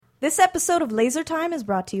This episode of Laser Time is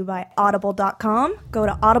brought to you by Audible.com. Go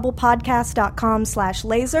to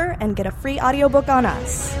audiblepodcast.com/laser and get a free audiobook on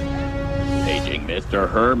us. Paging Mr.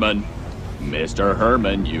 Herman. Mr.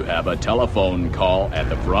 Herman, you have a telephone call at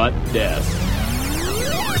the front desk.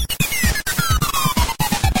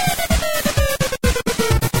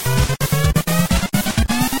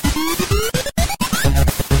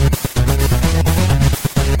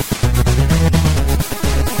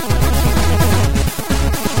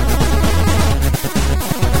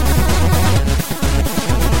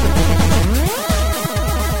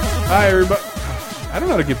 Hi, everybody. I don't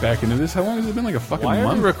know how to get back into this. How long has it been? Like a fucking Why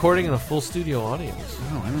month? are we recording in a full studio audience?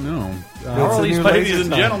 Oh, I don't know. How are all these ladies and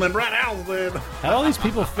gentlemen, Brad Allen. How do all these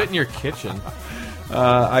people fit in your kitchen?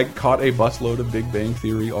 I caught a busload of Big Bang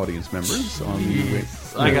Theory audience members on the way.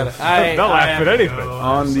 They'll laugh at anything.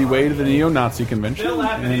 On the way to the neo-Nazi convention. They'll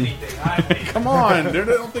laugh at anything. Come on, they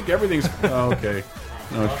don't think everything's okay.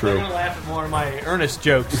 No, it's true. They're gonna laugh at more of my earnest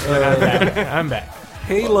jokes. I'm back. I'm back.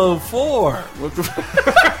 Halo 4. What the?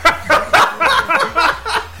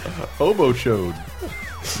 Hobo showed.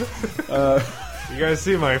 You guys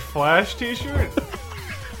see my Flash t-shirt?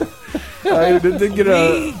 I did get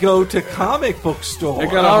We a. go to comic book store. I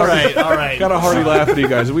got a All hearty- right. Got a hearty laugh at you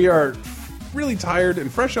guys. We are really tired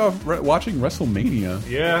and fresh off watching WrestleMania.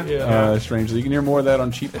 Yeah. Strangely, you can hear more of that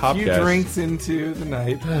on Cheap a few Popcast. drinks into the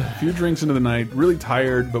night. A few drinks into the night. Really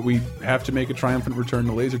tired, but we have to make a triumphant return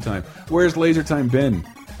to Laser Time. Where's Laser Time been?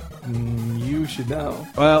 You should know.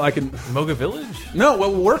 Well, I can. Mocha Village? No,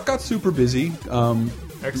 well, work got super busy.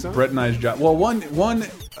 Excellent. Brett and I's job. Well,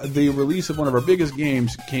 the release of one of our biggest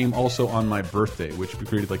games came also on my birthday, which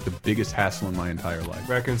created like the biggest hassle in my entire life.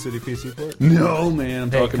 Raccoon City PC port? No, man,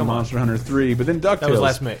 I'm Hey, talking come on. Monster Hunter 3. But then DuckTales. That was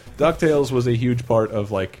last May. DuckTales was a huge part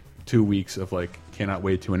of like 2 weeks of like, cannot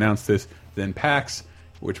wait to announce this. Then PAX,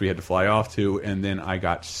 which we had to fly off to, and then I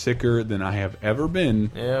got sicker than I have ever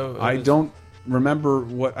been. Yeah, I don't remember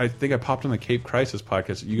what I think I popped on the Cape Crisis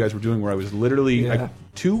podcast that you guys were doing, where I was literally Yeah.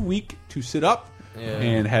 too weak to sit up Yeah.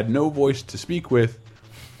 and had no voice to speak with.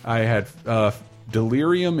 I had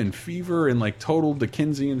delirium and fever and like total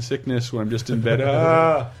Dickensian sickness when I'm just in bed.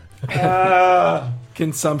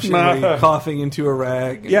 Consumption, where you're coughing into a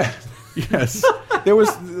rag. Yeah, yes. There was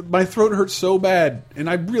my throat hurt so bad, and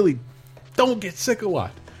I really don't get sick a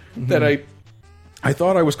lot that I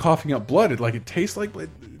thought I was coughing up blood. It tastes like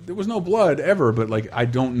there was no blood ever, but like I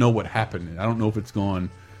don't know what happened. I don't know if it's gone.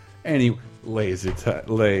 Anyway, Laser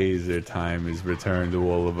Time is returned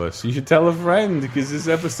to all of us. You should tell a friend, because this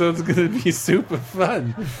episode's going to be super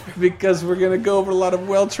fun, because we're going to go over a lot of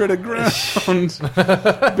well-treaded ground,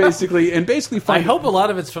 basically I find. hope a lot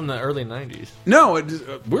of it's from the early 90s. No, we're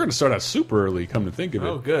going to start out super early. Come to think of it.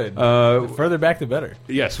 Oh, good. The further back, the better.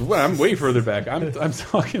 Yes, well, I'm way further back. I'm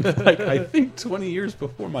talking like I think 20 years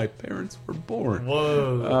before my parents were born.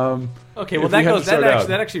 Whoa. Okay, well if we had to start out.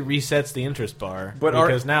 that actually resets the interest bar, But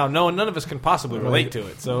because now none of us can possibly relate to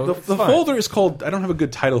it. So The it's fine. folder is called. I don't have a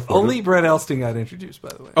good title for it. Only Brett Elston got introduced, by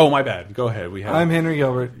the way. Oh, my bad. Go ahead. We have. I'm Henry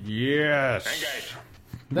Gilbert. Yes.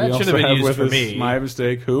 that We should have also been used with for us me. My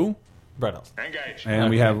mistake. Who? Brett Elson. And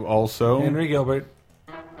we have also. Henry Gilbert.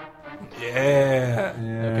 Yeah.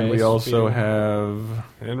 And let's we also speed have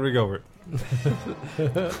Henry Gilbert.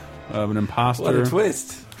 an imposter. What a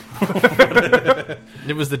twist.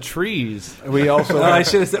 It was the trees. We also. I have,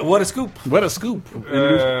 should have said, what a scoop. what a scoop!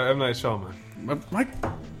 M. Night Shyamalan. Mike.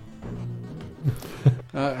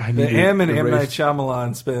 I The need to M in M. Night erase-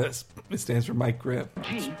 Shyamalan stands for Mike Grip.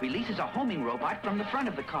 Jeep releases a homing robot from the front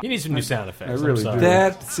of the car. You need some new sound effects. I really I'm sorry. do.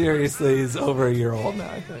 That, seriously, is over a year old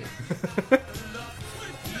now, I think.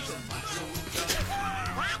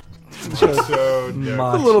 So,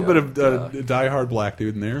 A little bit of Die Hard black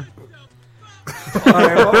dude in there. All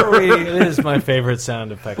right, what were we... It is my favorite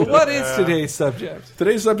sound effect. What is today's subject?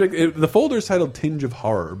 Today's subject, the folder is titled Tinge of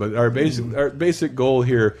Horror, but our basic goal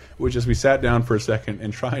here, which is we sat down for a second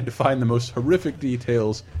and tried to find the most horrific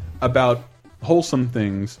details about wholesome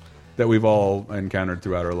things that we've all encountered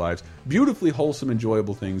throughout our lives. Beautifully wholesome,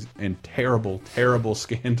 enjoyable things, and terrible, terrible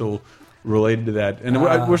scandal related to that. And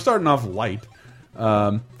we're starting off light.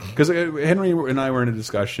 Because Henry and I were in a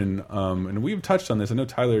discussion, and we've touched on this. I know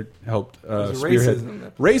Tyler helped spearhead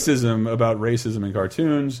racism about racism in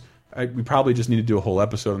cartoons. We probably just need to do a whole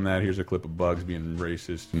episode on that. Here's a clip of Bugs being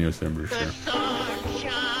racist. Yes, I'm sure. The sun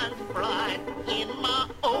shines bright in my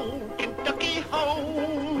old Kentucky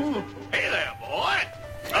home. Hey there, boy.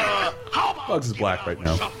 How about Bugs is black right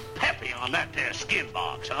now. some peppy on that there skin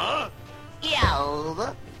box, huh?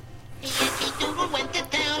 Yo. Yankee Doodle went to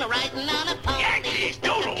town riding on a pony. Yankee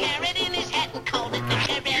Doodle? Carrot in his hat and called it the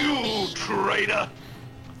cherry. You traitor.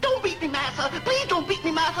 Don't be me, massa. Please don't beat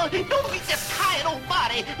me, massa. Don't beat this tired old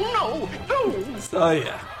body. No, no. Oh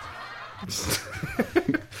yeah.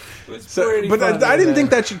 So, but I didn't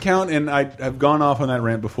think that should count, and I've gone off on that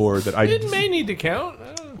rant before. That I It may need to count.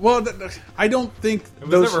 well, I don't think It was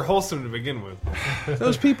those never wholesome to begin with.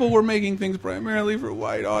 those people were making things primarily for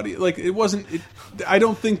white audience. Like it wasn't. I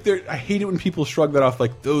don't think they're. I hate it when people shrug that off.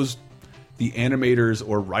 Like those, the animators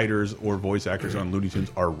or writers or voice actors on Looney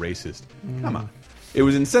Tunes are racist. Come on, it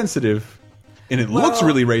was insensitive, and it looks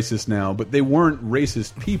really racist now. But they weren't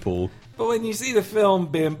racist people. But when you see the film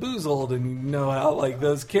Bamboozled and you know how like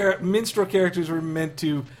those minstrel characters were meant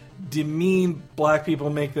to demean black people,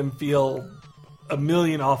 make them feel a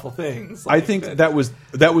million awful things. I think that was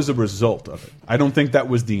a result of it. I don't think that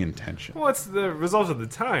was the intention. Well, it's the result of the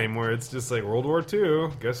time where it's just like World War II.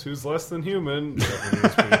 Guess who's less than human?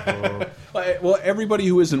 Japanese people. Well, everybody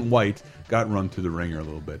who isn't white got run through the ringer a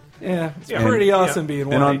little bit. Yeah, it's pretty awesome being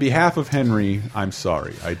white. And on behalf of Henry, I'm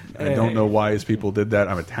sorry. I don't know why his people did that.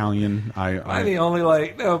 I'm Italian. I'm the only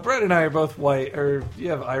no. Brett and I are both white, or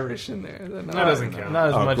you have Irish in there. That doesn't count. Not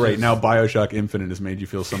as much. Great. As... Now Bioshock Infinite has made you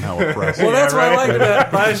feel somehow oppressed. Well, that's what I like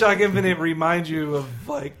about Bioshock Infinite. Reminds you of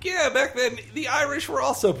back then the Irish were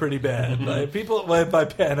also pretty bad. Like people, by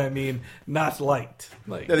bad I mean not liked.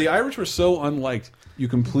 Like the Irish were so unliked. You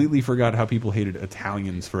completely forgot how people hated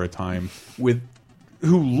Italians for a time,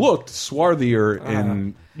 who looked swarthier,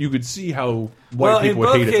 and you could see how white people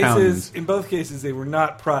would hate Italians. In both cases, they were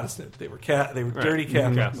not Protestant. They were dirty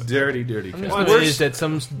Catholics. Dirty Catholics. I'm just amazed at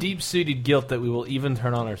some deep-seated guilt that we will even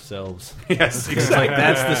turn on ourselves. Yes, It's like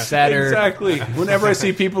that's the sadder. Exactly. Whenever I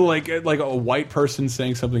see people like a white person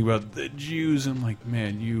saying something about the Jews, I'm like,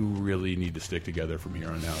 man, you really need to stick together from here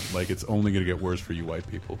on out. Like, it's only going to get worse for you white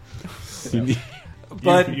people.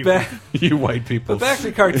 But you white people. But back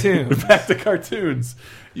to cartoons. Back to cartoons.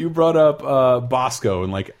 You brought up Bosco,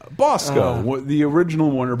 and Bosco, the original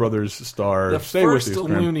Warner Brothers star. The first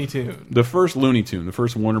Looney Tune. The first Looney Tune, the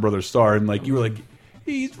first Warner Brothers star, and you were like,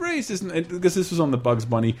 he's racist, because this was on the Bugs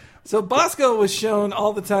Bunny. So Bosco was shown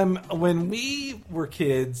all the time when we were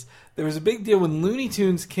kids. There was a big deal when Looney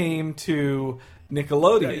Tunes came to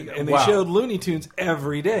Nickelodeon, and they showed Looney Tunes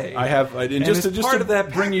every day. Just to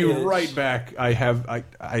bring you right back,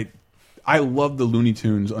 I love the Looney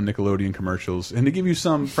Tunes on Nickelodeon commercials, and to give you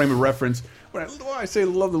some frame of reference, when I say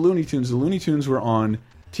love the Looney Tunes were on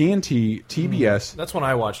TNT, TBS. That's when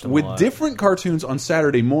I watched them with different cartoons on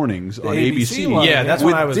Saturday mornings on ABC. Yeah, that's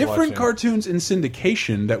when I was with different watching. Cartoons in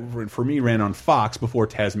syndication that for me ran on Fox before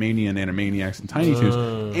Tasmania and Animaniacs and Tiny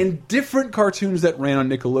Toons, and different cartoons that ran on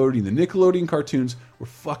Nickelodeon. The Nickelodeon cartoons were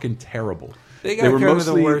fucking terrible. They were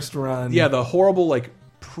mostly the worst run. Yeah, the horrible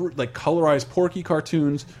colorized Porky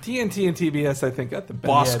cartoons. TNT and TBS, I think, got the best.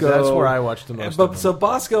 Bosco. Yeah, that's where I watched the most. So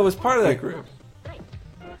Bosco was part of that group.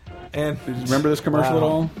 And did you remember this commercial at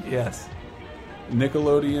all? Yes.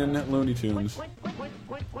 Nickelodeon Looney Tunes.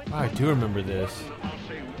 I do remember this.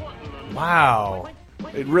 Wow.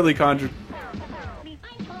 It really conjured.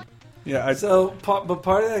 Yeah. But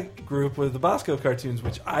part of that group was the Bosco cartoons,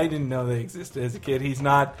 which I didn't know they existed as a kid.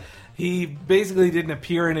 He basically didn't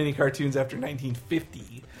appear in any cartoons after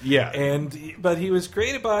 1950. Yeah. But he was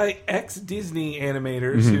created by ex-Disney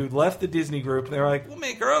animators who left the Disney group. They were like, we'll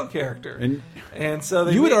make our own character. And so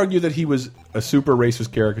they would argue that he was a super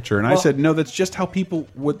racist caricature, and I said, no, that's just how people,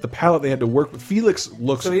 with the palette they had to work with. Felix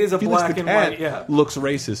looks, so he is a Felix black the and cat white, looks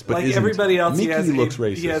racist, but like everybody else, Mickey looks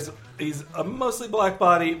racist. He's a mostly black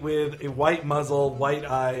body with a white muzzle, white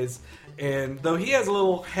eyes, and though he has a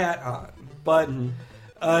little hat on, but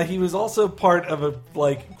he was also part of a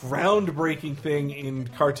groundbreaking thing in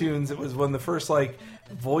cartoons. It was one of the first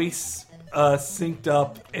voice synced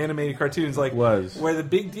up animated cartoons, where the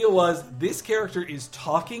big deal was this character is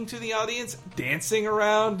talking to the audience, dancing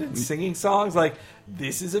around and singing songs.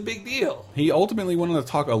 This is a big deal. He ultimately wanted to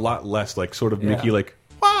talk a lot less, Mickey,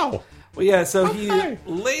 wow. Well, yeah. So he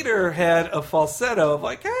later had a falsetto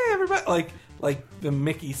of hey, everybody, like the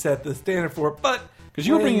Mickey set the standard for it, but. Because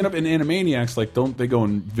you were bringing it up in Animaniacs, don't they go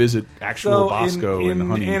and visit actual Bosco and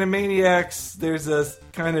Honey? In Animaniacs, there's a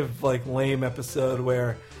kind of lame episode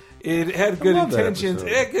where it had good intentions.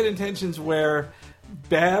 It had good intentions where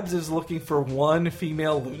Babs is looking for one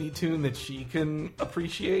female Looney Tune that she can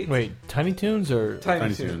appreciate. Wait, Tiny Toons or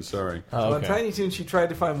Tiny Toons? Sorry. So on Tiny Toons, she tried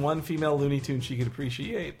to find one female Looney Tune she could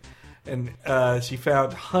appreciate, and she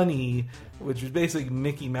found Honey, which was basically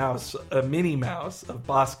Mickey Mouse, a Minnie Mouse of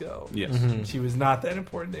Bosco. Yes. She was not that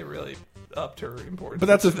important. They really upped her importance. But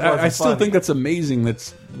that's It I wasn't still funny. think that's amazing.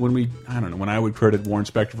 That's when when I would credit Warren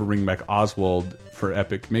Spector for bringing back Oswald for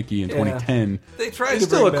Epic Mickey in 2010. They tried It's to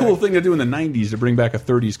still a bring cool back- thing to do in the 90s to bring back a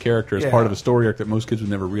 30s character as Yeah. part of a story arc that most kids would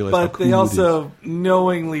never realize. how But cool they it also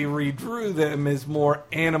knowingly redrew them as more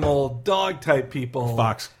animal dog type people. is.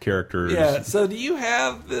 Fox characters. Yeah. So do you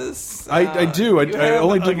have this? I do. I you have,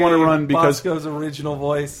 only did want to run because Bosco's original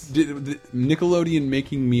voice. Nickelodeon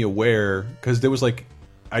making me aware, because there was like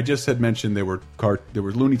I just had mentioned there were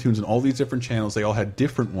Looney Tunes and all these different channels. They all had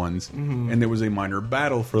different ones, and there was a minor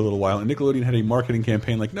battle for a little while. And Nickelodeon had a marketing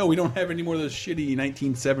campaign like, "No, we don't have any more of those shitty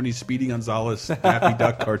 1970s Speedy Gonzales, Daffy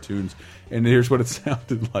Duck cartoons." And here's what it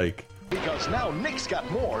sounded like. Because now Nick's got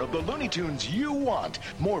more of the Looney Tunes you want.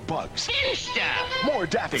 More Bugs. Finished up. More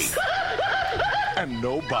Daffy. And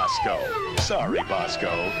no Bosco. Sorry,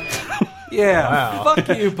 Bosco. Yeah. Fuck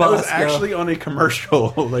you, That Bosco. was actually on a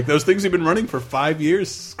commercial. Like those things have been running for 5 years.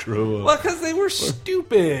 Screw 'em. Well, because they were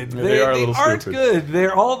stupid. Yeah, they are a little aren't stupid. good.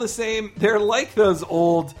 They're all the same. They're like those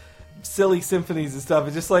old silly symphonies and stuff.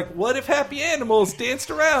 It's just like, what if happy animals danced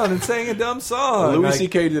around and sang a dumb song? Louis Like,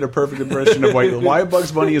 C.K. did a perfect impression of why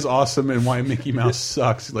Bugs Bunny is awesome and why Mickey Mouse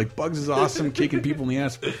sucks. Like, Bugs is awesome, kicking people in the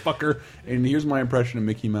ass, fucker. And here's my impression of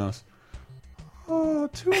Mickey Mouse. Oh,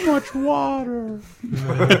 too much water.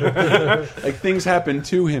 Like, things happen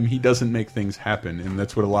to him. He doesn't make things happen. And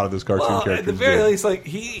that's what a lot of those cartoon well, characters at the very do. least, like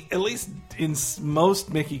he, at least in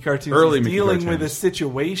most Mickey cartoons, Early he's Mickey dealing cartoons. with a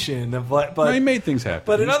situation of like, but No, he made things happen.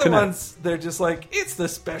 But in He's other connect- ones, they're just like, it's the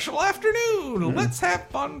special afternoon. Mm-hmm. Let's have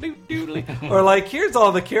fun, doodly. Or like, here's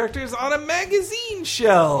all the characters on a magazine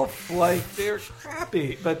shelf. Like, they're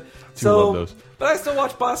crappy. But love those. But I still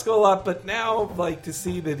watch Bosco a lot. But now, like, to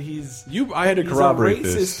see that I had to he's a corroborate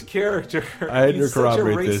racist this. character. I had to He's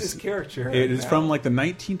corroborate such a racist this. character. It is from like the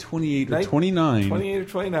 1928 or 29. 28 or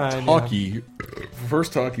 29. Talkie,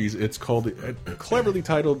 first Talkies. It's called cleverly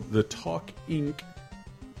titled "The Talk Inc.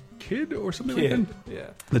 Kid" or something Kid. like that. Yeah.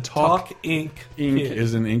 The Talk Inc. Ink Kid.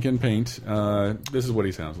 is in ink and paint. This is what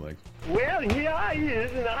he sounds like. Well, here I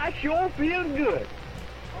is, and I sure feel good.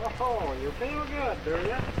 Oh, you feel good, do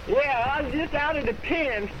you? Yeah, I was just out of the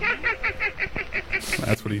pen.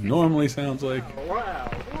 That's what he normally sounds like. Wow,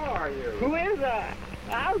 who are you? Who is I?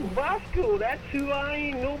 I'm Bosco. That's who I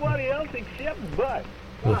ain't. Nobody else except Bud.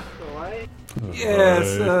 Bosco, eh?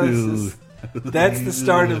 Yes, that's the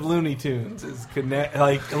start of Looney Tunes. Is connect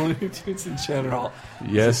like Looney Tunes in general.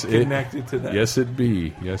 Yes, is connected to that. Yes, it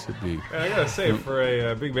be. Yes, it be. I gotta say, for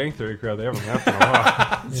a Big Bang Theory crowd, they haven't laughed in a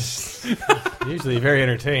while. Usually very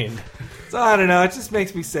entertained. So I don't know. It just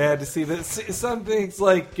makes me sad to see that some things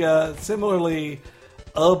like similarly,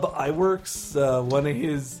 Iwerks, one of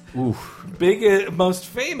his most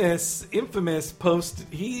famous, infamous post.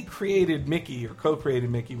 He created Mickey or co-created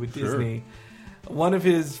Mickey with Disney. One of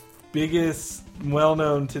his biggest,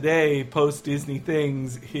 well-known today post Disney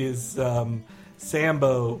things, his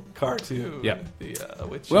Sambo cartoon. Yeah.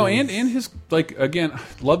 Which Well, is, and his like again,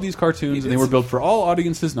 love these cartoons, and they were built for all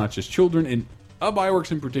audiences, not just children. And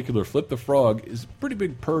Iwerks in particular, Flip the Frog is a pretty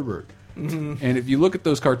big pervert. Mm-hmm. And if you look at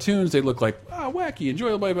those cartoons, they look like wacky,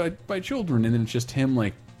 enjoyable by children, and then it's just him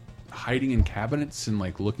like hiding in cabinets and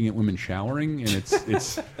like looking at women showering, and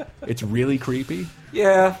it's really creepy.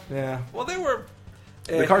 Yeah. Well, they were.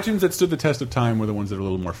 The cartoons that stood the test of time were the ones that are a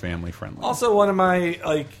little more family friendly. Also, one of my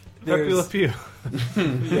like. Pepe Le Pew.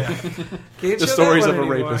 Yeah. Can't The show stories that of one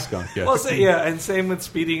a anymore. rapist skunk. Yeah. Well, and same with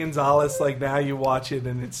Speedy Gonzales. Like now you watch it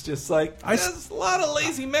and it's just like there's a lot of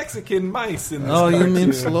lazy Mexican mice in this. cartoon.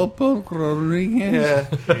 Slowpoke Rodriguez?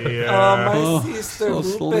 Yeah. Oh, my sister so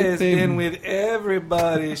Lupe has sleepy. been with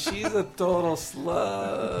everybody. She's a total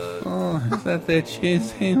slut. Oh, is that the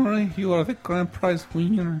cheese, Henry? You are the grand prize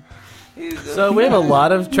winner. So we have a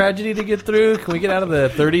lot of tragedy to get through. Can we get out of the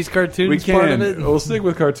 30s cartoons We part of can. it? We'll stick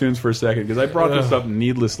with cartoons for a second because I brought this up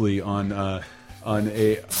needlessly on an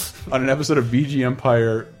episode of VG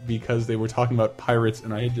Empire because they were talking about pirates,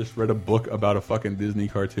 and I had just read a book about a fucking Disney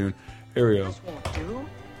cartoon. Here we go. This won't do.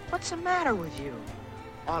 What's the matter with you?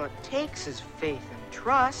 All it takes is faith and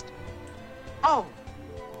trust. Oh,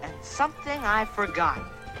 and something I forgot.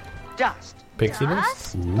 Dust. Pixie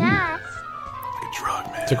Mouse? Dust.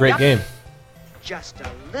 It's a great game. Just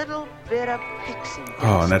a little bit of pixie dust.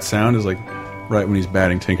 Oh, and that sound is like right when he's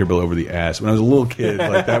batting Tinkerbell over the ass. When I was a little kid,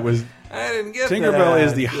 like that was. I didn't get Tinkerbell that.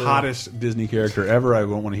 is the hottest Disney character ever. I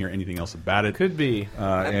won't want to hear anything else about it. Could be.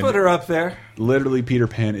 I and put her up there. literally, Peter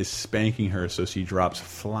Pan is spanking her so she drops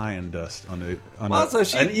flying dust on Also,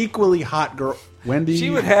 an equally hot girl, Wendy. She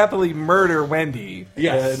would happily murder Wendy.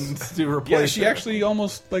 Yes. And to replace Yeah, she her. actually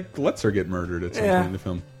almost like lets her get murdered at some Yeah. point in the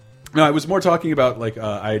film. No, I was more talking about like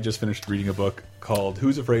I had just finished reading a book called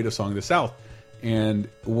 "Who's Afraid of Song of the South," and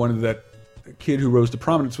one of that kid who rose to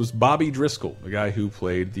prominence was Bobby Driscoll, the guy who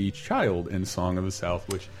played the child in "Song of the South,"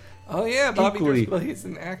 which. Oh yeah, Bobby equally, Driscoll. He's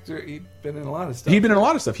an actor. He'd been in a lot of stuff. He'd been in a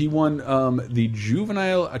lot of stuff. He won the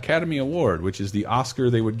Juvenile Academy Award, which is the Oscar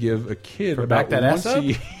they would give a kid For about back that once ass up?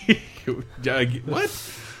 a year.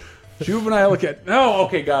 What? Juvenile Academy. No,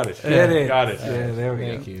 okay, got it. There it is. Got it. Yeah, there we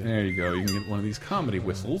Thank go. you. There you go. You can get one of these comedy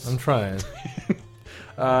whistles. I'm trying.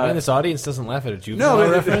 Man, this audience doesn't laugh at a juvenile No,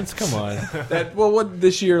 reference. Come on, That well, what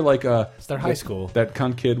this year like it's their high school. That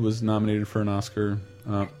cunt kid was nominated for an Oscar.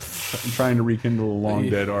 Trying to rekindle a long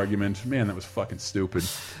dead argument. Man, that was fucking stupid.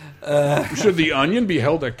 Should the Onion be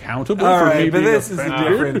held accountable All for right, me but being this is a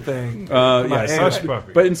offended? different thing. Yes, Hush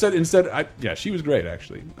puppy. but instead, yeah, she was great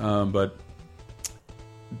actually. But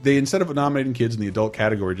they instead of nominating kids in the adult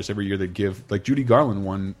category, just every year they'd give like Judy Garland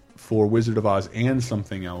won for Wizard of Oz and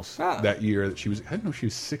something else that year. That she was, I don't know, she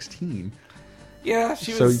was 16. Yeah,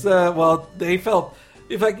 she So- was. Well, they felt.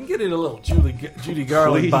 If I can get in a little Judy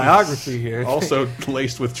Garland Please. biography here. Also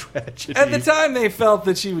laced with tragedy. At the time, they felt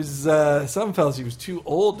that she was. Some felt she was too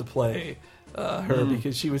old to play her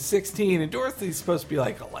because she was 16, and Dorothy's supposed to be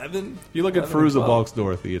like 11. If you look at 11 or Fairuza 12. Balk's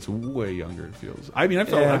Dorothy, it's way younger. It feels. I mean, I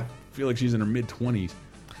Yeah. feel like she's in her mid 20s.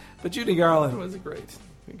 But Judy Garland was a great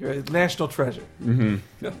national treasure.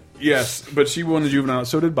 Yes, but she won the Juvenile.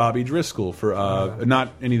 So did Bobby Driscoll for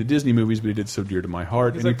not any of the Disney movies, but he did So Dear to My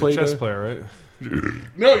Heart. He's and like he played the chess player, right?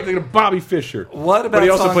 No, you're thinking of Bobby Fischer. What about But he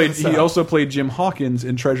also Song of played. the He South? also played Jim Hawkins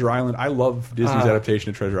in Treasure Island. I love Disney's adaptation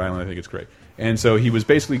of Treasure Island. I think it's great. And so he was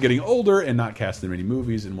basically getting older and not cast in many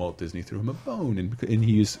movies, and Walt Disney threw him a bone, and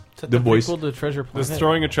he's the voice. Prequel to Treasure Planet. Does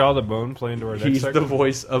throwing a child a bone play into our next He's segment? the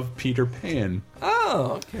voice of Peter Pan.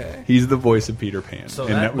 Oh, okay. He's the voice of Peter Pan. So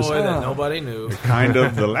and that was boy that nobody knew. kind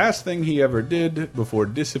of the last thing he ever did before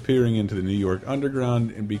disappearing into the New York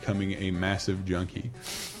underground and becoming a massive junkie.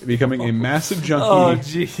 Becoming a massive junkie. Oh,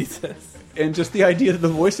 Jesus. And just the idea that the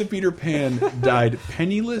voice of Peter Pan died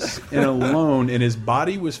penniless and alone, and his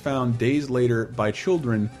body was found days later by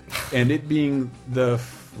children, and it being the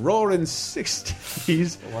roaring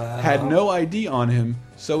 60s, had no ID on him,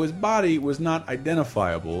 so his body was not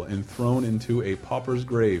identifiable and thrown into a pauper's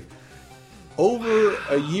grave. Over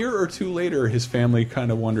a year or two later, his family kind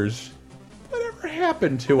of wonders, whatever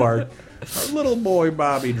happened to our little boy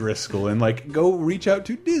Bobby Driscoll? And like, go reach out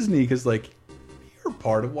to Disney, because like, you're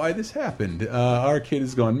part of why this happened. Our kid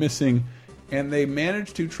has gone missing, and they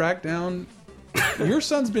managed to track down. Your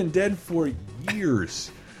son's been dead for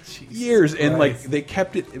years, and like they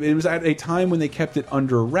kept it. It was at a time when they kept it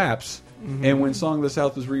under wraps, and when Song of the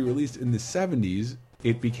South was re-released in the '70s,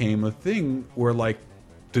 it became a thing where like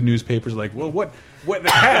the newspapers were like, well, what the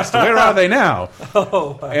cast? Where are they now?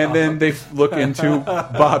 Oh, wow. And then they look into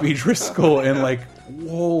Bobby Driscoll, and like,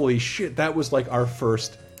 holy shit, that was like our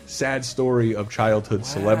first sad story of childhood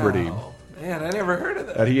celebrity. Man, I never heard of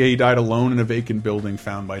that. He died alone in a vacant building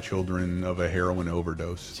found by children of a heroin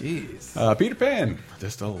overdose. Jeez. Peter Pan,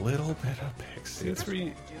 just a little bit of pixie. That's where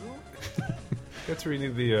you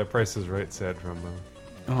need the Price is Right sad from.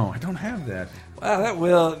 Oh, I don't have that.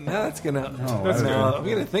 Wow, that's gonna. I'm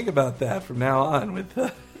gonna think about that from now on. With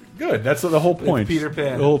Good. That's the whole point. Peter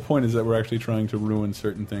Pan. The whole point is that we're actually trying to ruin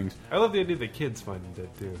certain things. I love the idea that kids find him dead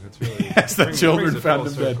too. It's really Yes, the brings children it found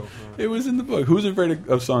full him dead. circle. It was in the book. Who's Afraid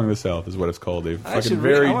of Song of the South is what it's called. A I fucking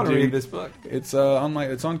very. I want to read this book. It's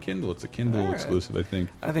it's on Kindle. It's a Kindle exclusive, I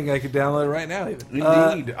think. I think I could download it right now. Even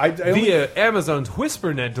Indeed. I only, Via Amazon's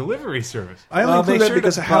WhisperNet delivery service. I only include make that sure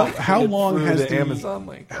because to how buy it long through has the the Amazon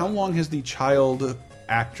link. How long has the child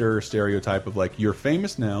actor stereotype of like, you're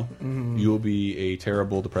famous now, you'll be a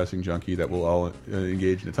terrible, depressing junkie that will all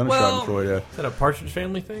engage in a ton of schadenfreude. Is that a Partridge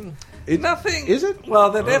Family thing? Nothing. Is it?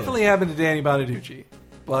 Well, that definitely happened to Danny Bonaducci.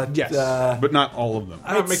 But Yes, but not all of them.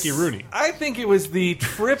 Not Mickey Rooney. I think it was the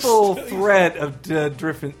triple threat of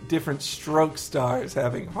different stroke stars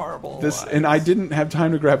having horrible lives. And I didn't have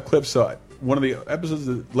time to grab clips, so one of the episodes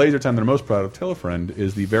of Laser Time that I'm most proud of, Tell a Friend,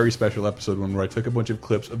 is the very special episode where I took a bunch of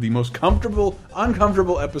clips of the most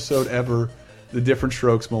uncomfortable episode ever, the Different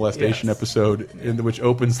Strokes molestation episode, which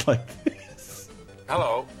opens like this.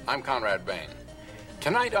 Hello, I'm Conrad Bain.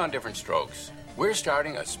 Tonight on Different Strokes, we're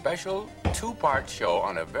starting a special two-part show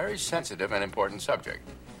on a very sensitive and important subject.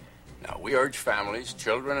 Now, we urge families,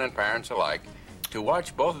 children, and parents alike to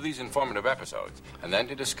watch both of these informative episodes and then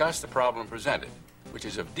to discuss the problem presented, which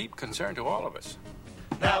is of deep concern to all of us.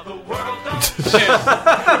 Now the world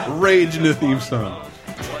Rage in the theme song.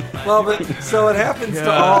 Well, but so it happens to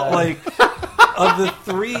of the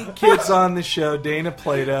three kids on the show, Dana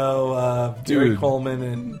Plato, Gary Coleman,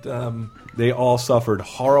 and they all suffered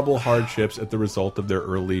horrible hardships at the result of their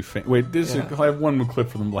early fame. Wait, I have one more clip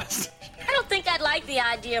from them last. I don't think I'd like the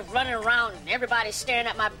idea of running around and everybody staring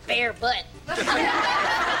at my bare butt.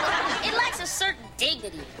 It lacks a certain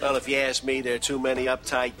dignity. Well, if you ask me, there are too many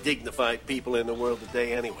uptight, dignified people in the world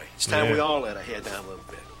today anyway. It's time we all let our hair down a little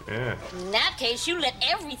bit. Yeah. In that case, you let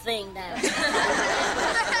everything down.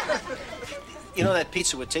 You know, that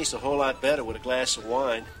pizza would taste a whole lot better with a glass of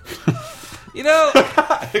wine. You know,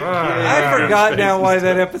 I forgot now why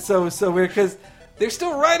that episode was so weird, because they're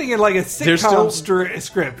still writing it like a sitcom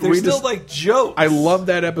script. There's still like jokes. I love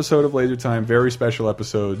that episode of Laser Time. Very special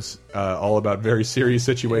episodes, all about very serious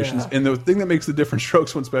situations. Yeah. And the thing that makes the Different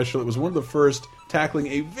Strokes one special, it was one of the first tackling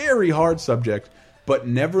a very hard subject, but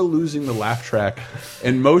never losing the laugh track.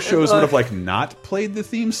 And most shows would have like not played the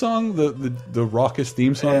theme song, the raucous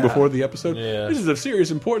theme song before the episode. Yeah. This is of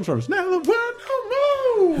serious importance for us. Now the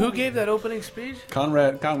one, Who gave that opening speech?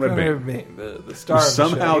 Conrad Bain, the star of the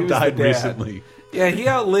somehow show. He was died the dad. recently. Yeah, he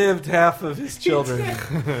outlived half of his children.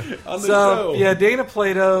 On the show. Yeah, Dana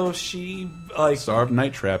Plato, she like star of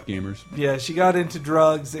Night Trap Gamers. Yeah, she got into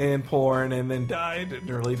drugs and porn and then died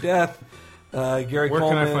an early death. Gary Where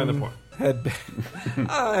Coleman can I find the porn? had been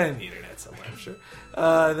on the internet somewhere, I'm sure.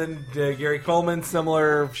 Then Gary Coleman,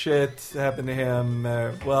 similar shit happened to him.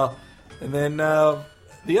 And then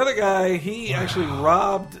the other guy, he actually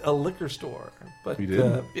robbed a liquor store. But he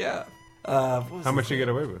did? Yeah. How much did he get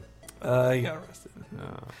away with? He got arrested.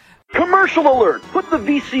 Commercial alert! Put the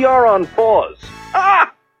VCR on pause.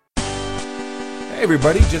 Ah! Hey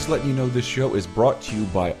everybody, just letting you know this show is brought to you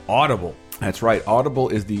by Audible. That's right, Audible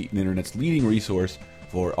is the internet's leading resource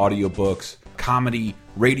for audiobooks, comedy,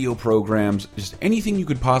 radio programs, just anything you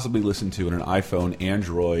could possibly listen to on an iPhone,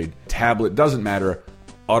 Android, tablet, doesn't matter.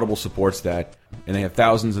 Audible supports that, and they have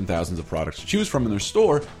thousands and thousands of products to choose from in their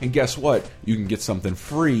store, and guess what? You can get something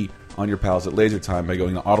free on your pals at Laser Time by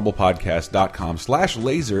going to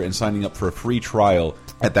audiblepodcast.com/laser and signing up for a free trial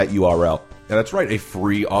at that URL. Yeah, that's right, a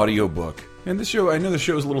free audiobook. And this show, I know the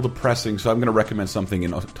show is a little depressing, so I'm going to recommend something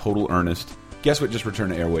in total earnest. Guess what just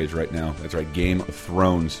returned to airwaves right now? That's right, Game of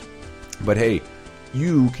Thrones. But hey,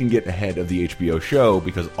 you can get ahead of the HBO show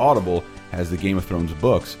because Audible has the Game of Thrones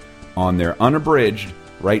books on their unabridged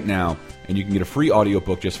right now. And you can get a free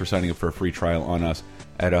audiobook just for signing up for a free trial on us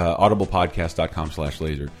at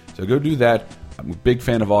audiblepodcast.com/laser. So go do that. I'm a big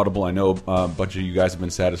fan of Audible. I know a bunch of you guys have been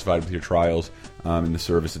satisfied with your trials and the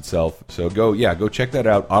service itself. So go check that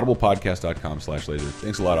out. audiblepodcast.com/laser.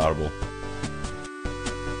 Thanks a lot, Audible.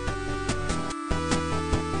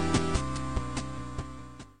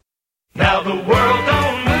 Now the world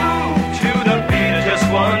don't move to the beat of just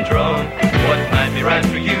one drum. What might be right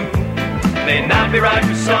for you may not be right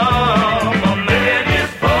for some. A man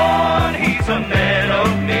is born, he's a man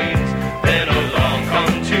of means. Then along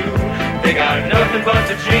come two. They got nothing but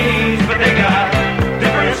the genes, but they got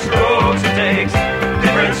different strokes it takes.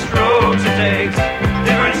 Different strokes it takes.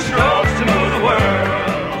 Different strokes to move the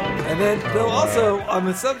world. And then, though, also on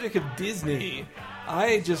the subject of Disney,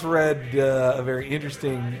 I just read a very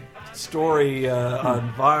interesting story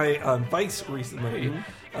on Vice recently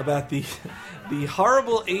about the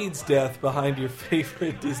horrible AIDS death behind your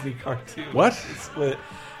favorite Disney cartoon. What?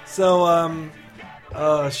 So,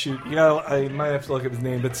 shoot, I might have to look up his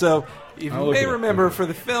name, but so if you may remember, for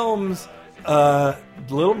the films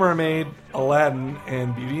Little Mermaid, Aladdin,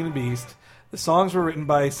 and Beauty and the Beast, the songs were written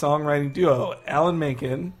by songwriting duo Alan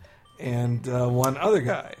Menken and one other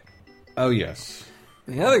guy. Oh yes.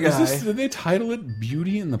 The other guy... Did they title it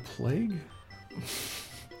Beauty and the Plague?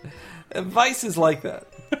 Vice is like that.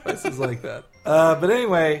 Vice is like that. But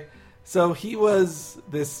anyway, so he was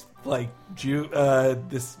this,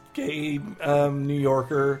 this gay New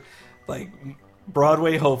Yorker,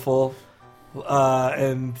 Broadway hopeful.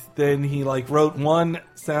 And then he, wrote one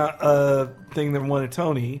thing that won a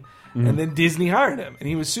Tony, and then Disney hired him. And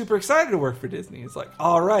he was super excited to work for Disney. It's like,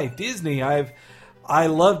 all right, Disney, I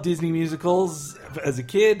love Disney musicals as a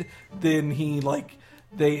kid. Then he on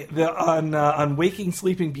Waking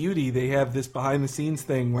Sleeping Beauty, they have this behind the scenes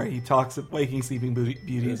thing where he talks of Waking Sleeping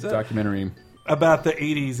Beauty, documentary about the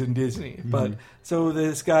 80s in Disney. But so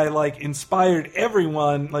this guy inspired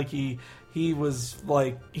everyone. He was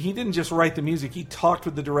he didn't just write the music. He talked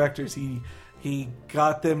with the directors. He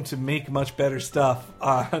got them to make much better stuff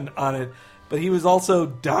on it. But he was also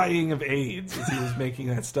dying of AIDS as he was making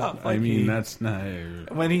that stuff. That's nice.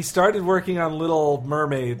 When he started working on Little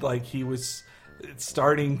Mermaid, he was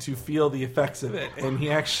starting to feel the effects of it, and he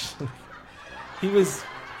was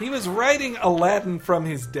He was writing Aladdin from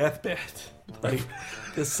his deathbed. Like,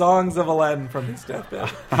 the songs of Aladdin from his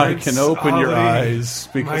deathbed. I can open your eyes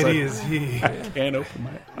because mighty is he. I can't open my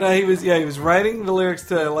eyes. No, he was writing the lyrics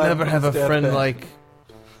to Aladdin. Never from have a his friend deathbed. like.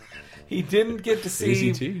 He didn't get to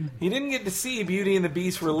see. AZT. He didn't get to see Beauty and the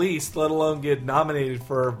Beast released, let alone get nominated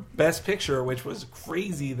for Best Picture, which was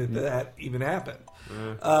crazy that even happened.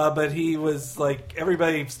 But he was like,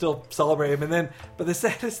 everybody still celebrated him. But the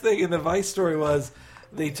saddest thing in the Vice story was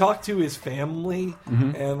they talked to his family,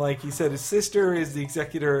 and like he said, his sister is the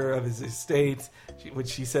executor of his estate,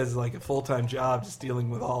 which he says is like a full-time job, just dealing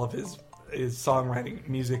with all of his songwriting,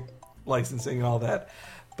 music licensing, and all that.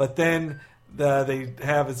 But then they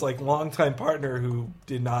have his like longtime partner who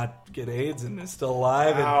did not get AIDS and is still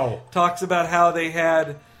alive, and talks about how they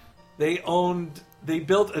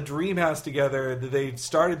built a dream house together that they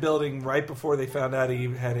started building right before they found out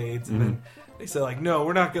he had AIDS, and then they said like, no,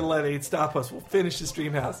 we're not going to let AIDS stop us. We'll finish this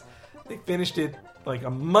dream house. They finished it like a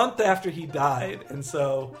month after he died, and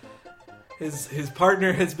so his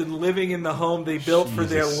partner has been living in the home they built for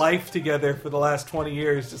their life together for the last 20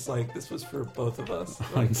 years. Just like, this was for both of us.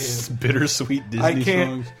 Bittersweet Disney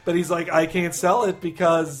songs. But he's like, I can't sell it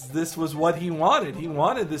because this was what he wanted. He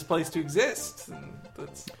wanted this place to exist. And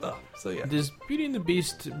that's, so yeah. Does Beauty and the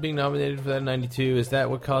Beast being nominated for that in '92, is that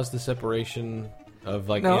what caused the separation of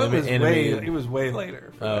like No, animated? it was way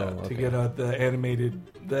later for that, to get the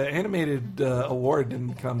animated award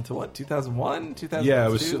didn't come to what, 2001, 2002? Yeah,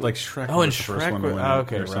 it was like Shrek. Oh, and was the first Shrek one to win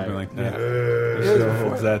okay, or something right. like that. Yeah.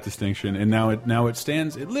 It was that distinction, and now it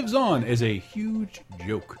stands. It lives on as a huge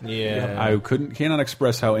joke. Yeah, I cannot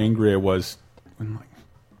express how angry I was when like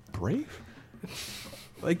Brave,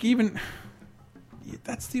 like even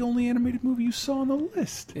that's the only animated movie you saw on the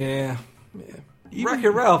list. Yeah. Wreck-It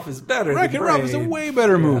Ralph is better. Wreck-It than Ralph is a Brave. way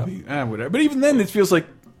better movie. Whatever. But even then, it feels like,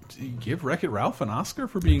 do you give Wreck-It Ralph an Oscar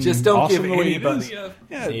for being Just don't awesome give the way anybody it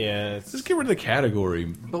is? a- Yeah, just get rid of the category.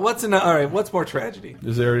 But what's more tragedy?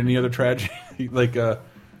 Is there any other tragedy, like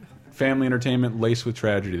family entertainment laced with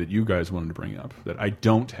tragedy that you guys wanted to bring up that I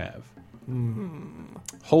don't have?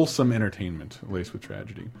 Wholesome entertainment laced with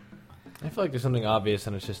tragedy. I feel like there's something obvious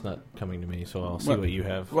and it's just not coming to me, so I'll see what you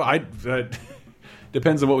have. Well,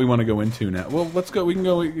 depends on what we want to go into now. Well, let's go. We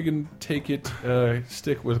can take it.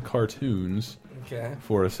 Stick with cartoons. Okay.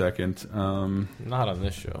 For a second. Not on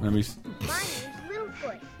this show. Let me. Mine is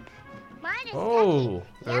Littlefoot. Mine is Oh.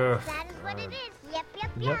 Ducky. Yep, that is what it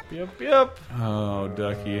is. Yep. Oh,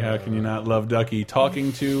 Ducky! How can you not love Ducky?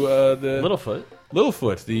 Talking to the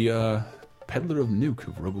Littlefoot, the peddler of Nuke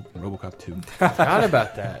of RoboCop 2. Forgot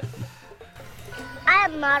about that. I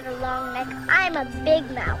am not a long neck. I'm a big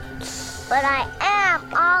mouth. But I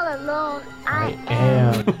am all alone. I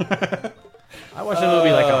am. I watched that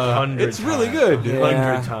movie like 100 times. It's really good. Yeah. Like,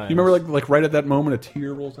 100 times. You remember like right at that moment, a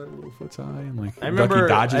tear rolls out of Littlefoot's eye, and like I remember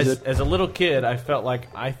Ducky dodges it. as a little kid, I felt like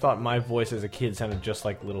I thought my voice as a kid sounded just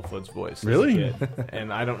like Littlefoot's voice. Really? As a kid.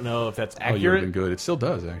 And I don't know if that's Oh, you've accurate. been good. It still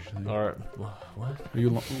does, actually. Or what? Are you?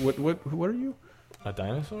 What are you? A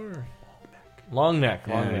dinosaur? Long neck.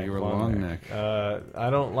 Yeah, you were long neck. I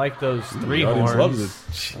don't like those three the audience horns.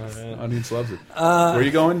 loves it. Audience loves it. Where are you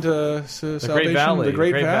going to Salvation? Great Valley. The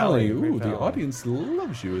Great Great Valley. Valley. Ooh, Great the Valley. audience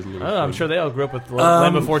loves you as a little. I'm sure they all grew up with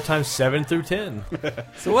Land Before Time 7 through 10.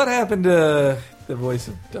 So what happened to the voice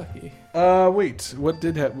of Ducky? Wait, what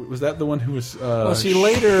did happen? Was that the one who was? Well, she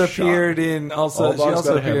later shot? appeared in All Dogs Go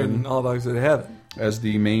to appeared Heaven. in All Dogs Go to Heaven as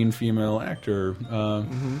the main female actor.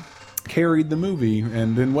 Carried the movie,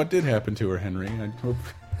 and then what did happen to her, Henry? I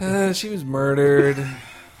hope she was murdered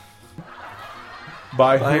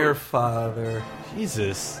by her father.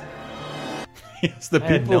 Jesus. Yes, the I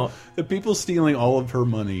had people, the people stealing all of her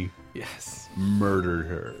money. Yes, murdered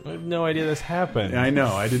her. I have no idea this happened. I know.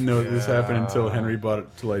 I didn't know this happened until Henry bought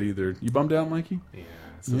it to light either. You bummed out, Mikey? Yeah.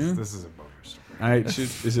 This is a bummer story.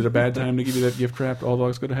 Is it a bad time to give you that gift wrapped All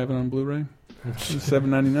Dogs Go to Heaven on Blu-ray?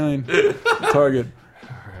 $7.99. Target.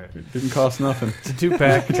 It didn't cost nothing. It's a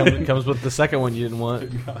 2-pack. It comes with the second one you didn't want.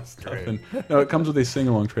 It cost nothing. No, it comes with a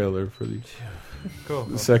sing-along trailer for the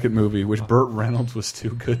Cool. second movie, which Burt Reynolds was too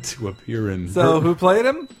good to appear in. So who played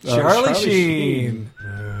him? Charlie Sheen. Sheen.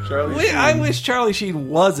 Charlie Sheen. I wish Charlie Sheen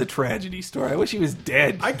was a tragedy story. I wish he was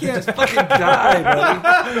dead. I can't Just fucking die,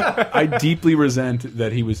 buddy. I deeply resent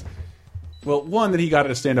that he was. Well, one, that he got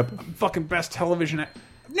to stand up. Fucking best television. I've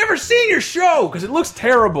never seen your show because it looks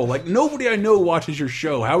terrible. Like nobody I know watches your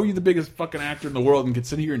show. How are you the biggest fucking actor in the world and can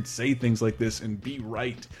sit here and say things like this and be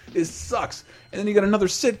right? It sucks. And then you got another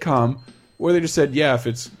sitcom where they just said, yeah, if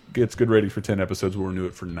it gets good ratings for 10 episodes, we'll renew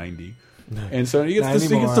it for 90. And so he gets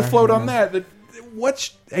to float on that.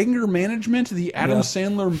 What's anger management? The Adam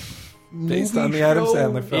Sandler Based movie on the Adam show.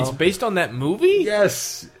 Sandler film. It's based on that movie?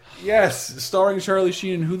 Yes, starring Charlie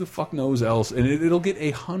Sheen and who the fuck knows else, and it'll get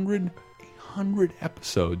 100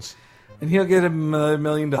 episodes. And he'll get $1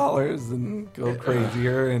 million and go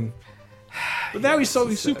crazier. And but now he's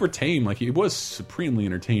super tame. Like, he was supremely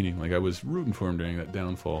entertaining. Like, I was rooting for him during that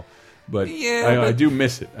downfall. But I do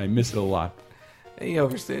miss it. I miss it a lot. He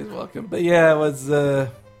overstays welcome. But yeah, it was.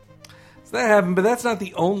 So that happened. But that's not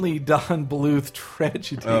the only Don Bluth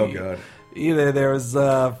tragedy. Oh God. Either there was.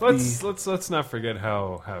 Let's not forget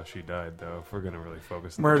how she died, though. If we're going to really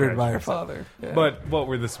focus on murdered the by her tragedy. father. Yeah. But what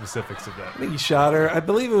were the specifics of that? I think he shot her. I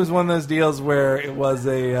believe it was one of those deals where it was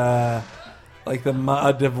a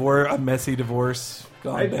messy divorce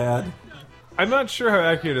gone bad. I'm not sure how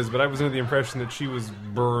accurate it is, but I was under the impression that she was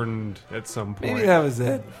burned at some point. Maybe that was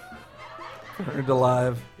it. Burned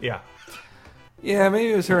alive. Yeah. Yeah,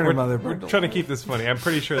 maybe it was her and her mother. We're trying to keep this funny. I'm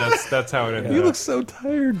pretty sure that's how it ended. You up. look so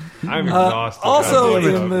tired. I'm exhausted. Also,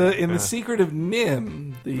 in the Secret of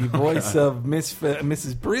Nim, the voice of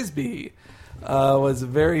Mrs. Brisby was a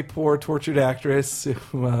very poor, tortured actress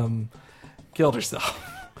who killed herself.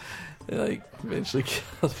 Eventually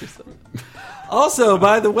killed herself. Also,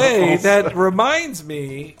 by the way, that reminds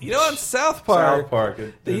me, on South Park,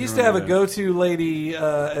 they used to have a go-to lady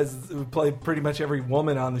who played pretty much every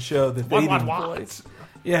woman on the show that they didn't voice.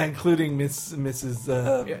 Yeah, including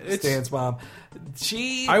Mrs. Stan's mom.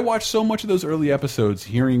 I watched so much of those early episodes.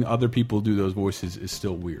 Hearing other people do those voices is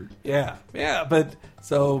still weird. Yeah, but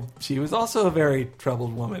so she was also a very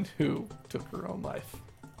troubled woman who took her own life.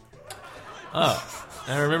 Oh,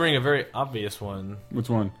 I'm remembering a very obvious one. Which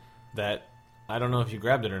one? That I don't know if you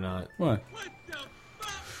grabbed it or not. What?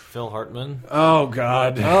 Phil Hartman. Oh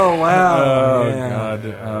God. Oh wow. Oh God.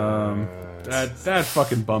 That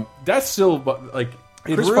fucking bump. That's still like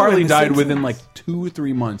It Chris ruined Farley The died Simpsons. within like 2 or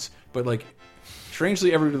 3 months, but like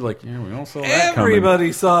strangely everybody like we all saw that coming.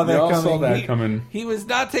 Everybody saw that We all coming. saw that coming. He was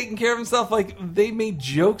not taking care of himself. Like they made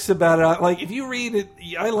jokes about it. Like if you read it,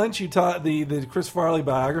 I lent you the Chris Farley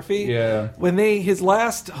biography. Yeah. When his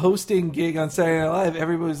last hosting gig on Saturday Night Live,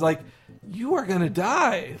 everybody was like, "You are gonna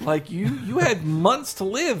die. Like you had months to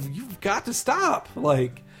live. You've got to stop."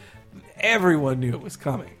 Like everyone knew it was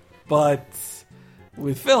coming, but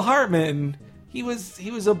with Phil Hartman. He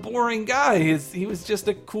was a boring guy. He was just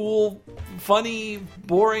a cool, funny,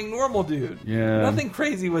 boring, normal dude. Yeah. Nothing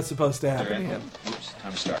crazy was supposed to happen to him. Oops,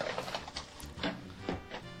 I'm starting.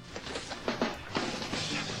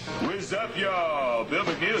 What's up, y'all? Bill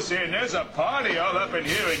McNeil saying there's a party all up in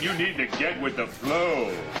here and you need to get with the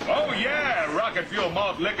flow. Oh, yeah, Rocket Fuel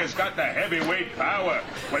Malt Liquor's got the heavyweight power.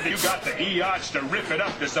 Whether you got the e-arch to rip it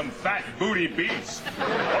up to some fat booty beats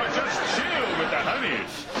or just chill with the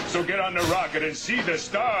honeys. So get on the rocket and see the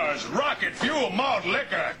stars. Rocket Fuel Malt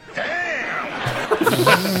Liquor. Damn!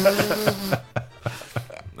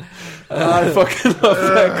 I fucking love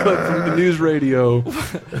that clip from the news radio.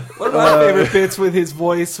 One of my favorite bits with his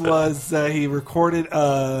voice was he recorded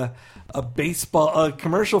a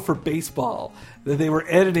commercial for baseball that they were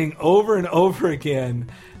editing over and over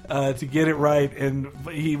again to get it right, and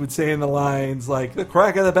he would say in the lines like the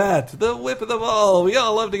crack of the bat, the whip of the ball, we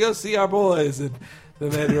all love to go see our boys, and the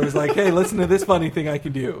editor was like, hey, listen to this funny thing I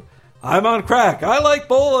can do. I'm on crack. I like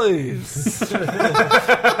boys.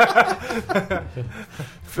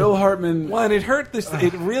 Phil Hartman. Well, and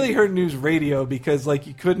it really hurt news radio because like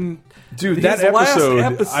you couldn't. Dude, his that last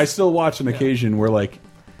episode I still watch on occasion where like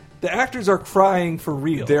the actors are crying for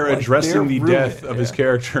real. they're Like, addressing they're the death ruined. of his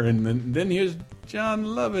character, and then here's John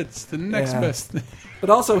Lovitz, the next best thing. But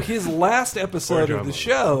also his last episode Poor of the John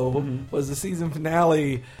show was the season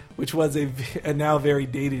finale, which was a now very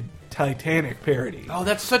dated Titanic parody. Oh,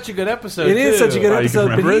 that's such a good episode. It is such a good episode,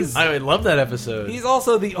 but I love that episode. he's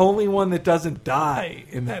also the only one that doesn't die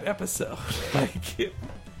in that episode. Like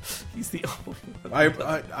he's the only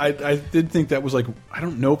one. I did think that was like, I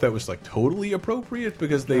don't know if that was like totally appropriate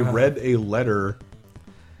because they read a letter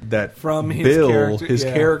that From his Bill, character, his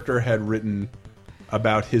yeah. character, had written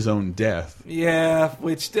about his own death. Yeah,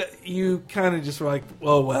 which you kind of just were like,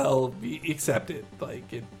 oh well, accept it.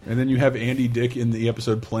 Like it. And then you have Andy Dick in the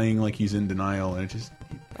episode playing like he's in denial, and it just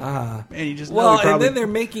man, you just know Well, he probably- and then they're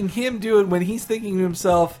making him do it when he's thinking to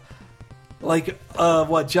himself, like,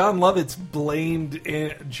 what John Lovitz blamed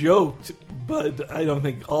and joked, but I don't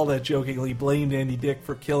think all that jokingly blamed Andy Dick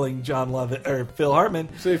for killing John Lovitz or Phil Hartman.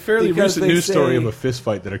 It's a fairly because recent they news story say- of a fist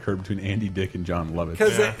fight that occurred between Andy Dick and John Lovitz.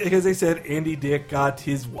 Because they said Andy Dick got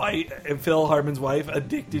his wife, Phil Hartman's wife,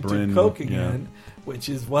 addicted Bryn, to coke again, which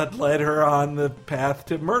is what led her on the path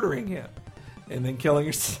to murdering him and then killing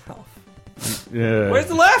herself. Yeah. Where's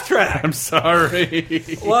the laugh track? I'm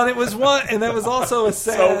sorry. Well, it was one, and that was also a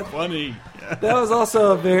sad. So funny. That was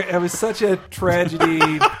also it was such a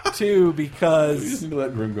tragedy too, because You just need to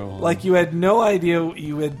let Grim go on. like you had no idea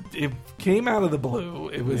it came out of the blue.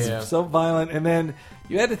 It was Yeah. so violent, and then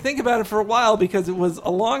you had to think about it for a while because it was a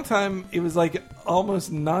long time. It was like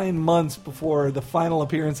almost 9 months before the final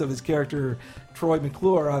appearance of his character Troy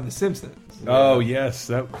McClure on The Simpsons. Oh yes,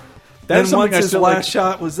 that's Then something once I his still last like.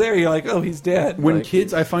 shot was there, you're like, oh, he's dead. When Like,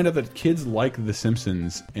 kids, I find out that kids like The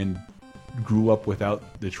Simpsons and grew up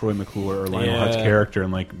without the Troy McClure or Lionel Hutz character,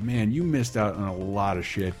 and like, man, you missed out on a lot of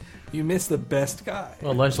shit. you missed the best guy.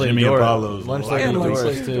 Well, Lunch Lady Jimmy Doris. Apollo's Lunch wife. Lady And Lunch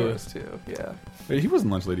Doris, Lady too. Doris, too. Yeah. Wait, he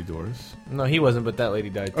wasn't Lunch Lady Doris. No, he wasn't, but that lady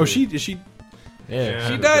died, too. Oh, she. Yeah.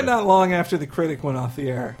 She died not long after The Critic went off the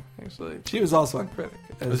air, actually. She was also on Critic.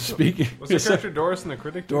 Speaking, Was the character Doris in the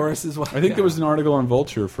Critic? Doris is one. I think there was an article on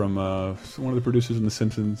Vulture from one of the producers in The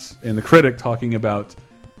Simpsons and The Critic talking about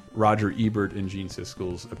Roger Ebert and Gene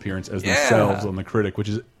Siskel's appearance as themselves on The Critic,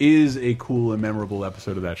 which is a cool and memorable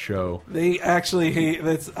episode of that show. They actually hate.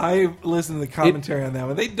 I listened to the commentary on that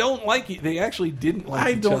one. They don't like it. They actually didn't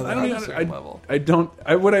like each other on a certain level.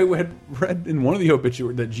 What I had read in one of the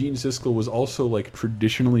obituaries that Gene Siskel was also like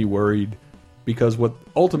traditionally worried because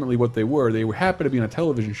ultimately what they were happened to be on a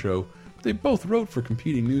television show. They both wrote for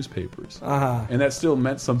competing newspapers, and that still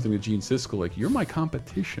meant something to Gene Siskel. Like, you're my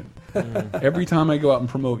competition. Every time I go out and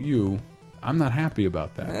promote you, I'm not happy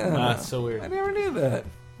about that. Yeah. That's so weird. I never knew that.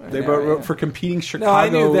 They both wrote for competing Chicago. No, I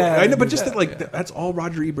knew that. I know, but knew just that, that's all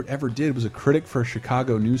Roger Ebert ever did was a critic for a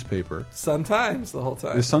Chicago newspaper. Sun Times the whole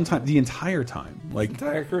time. The entire time, like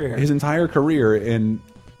entire career. his entire career, and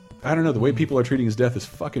I don't know, the way people are treating his death is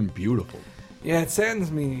fucking beautiful. Yeah, it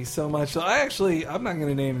saddens me so much. So I'm not going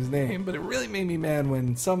to name his name, but it really made me mad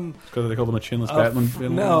when Because they called him a chinless Batman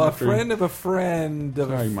villain. No, a after- friend of a friend of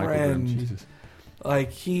Sorry, a Michael Grimm, friend. Jesus.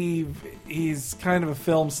 Like he's kind of a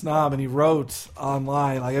film snob, and he wrote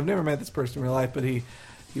online. Like, I've never met this person in real life, but he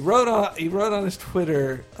wrote on his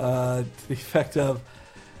Twitter to the effect of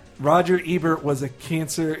Roger Ebert was a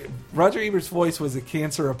cancer. Roger Ebert's voice was a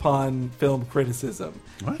cancer upon film criticism.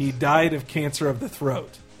 What? He died of cancer of the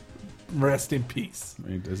throat. Rest in peace. I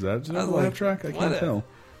mean, is that I a was laugh like, track? I can't tell.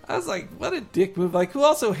 I was like, what a dick move. Like, who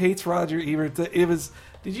also hates Roger Ebert? It was.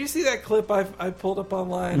 Did you see that clip I pulled up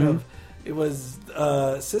online of? It was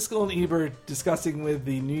Siskel and Ebert discussing with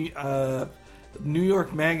the New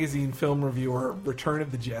York Magazine film reviewer Return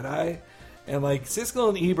of the Jedi, and like Siskel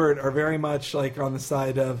and Ebert are very much like on the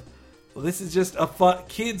side of, well, this is just a fun.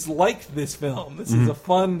 Kids like this film. This is a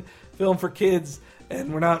fun film for kids.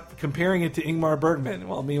 And we're not comparing it to Ingmar Bergman.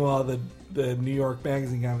 Well, meanwhile, the New York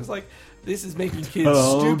Magazine guy was like, "This is making kids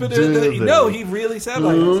stupider." No, he really said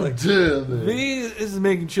like, "This is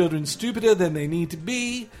making children stupider than they need to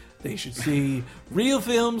be. They should see real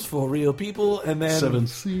films for real people." And then Seven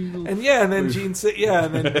Seals. and then Gene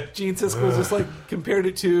Siskel was just like compared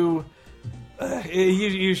it to.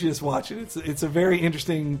 You should just watch it. It's a very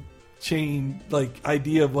interesting chain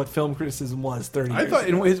idea of what film criticism was 30 years I thought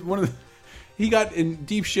ago. one of the. He got in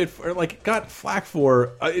deep shit for, got flack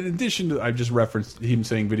for, in addition to, I just referenced him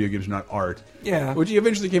saying video games are not art. Yeah. Which he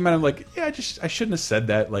eventually came out and I shouldn't have said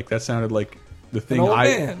that. Like, that sounded like the thing old I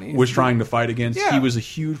man. was trying to fight against. Yeah. He was a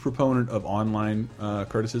huge proponent of online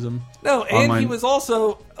criticism. No, and Online- he was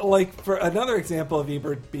also, for another example of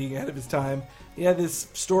Ebert being ahead of his time, he had this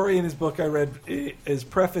story in his book I read as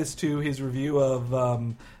preface to his review of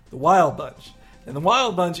The Wild Bunch. And The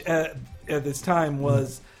Wild Bunch at this time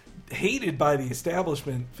was hated by the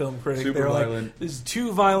establishment film critic. Super They were violent. like, this is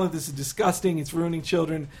too violent, this is disgusting, it's ruining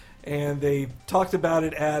children. And they talked about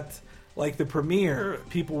it at the premiere.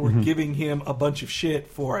 People were giving him a bunch of shit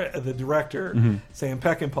for it, the director, Sam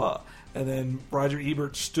Peckinpah. And then Roger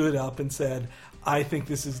Ebert stood up and said, I think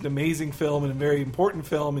this is an amazing film and a very important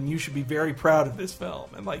film, and you should be very proud of this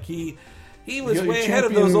film. And he was way ahead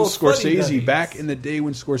of those old Scorsese fuddy-duddies. back in the day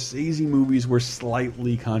when Scorsese movies were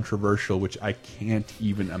slightly controversial, which I can't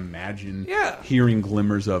even imagine hearing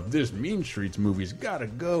glimmers of. This Mean Streets movie's gotta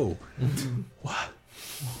go. What?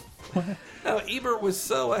 No, Ebert was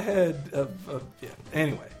so ahead of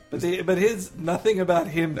anyway. But his nothing about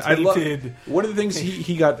him tainted. One of the things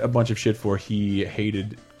he got a bunch of shit for. He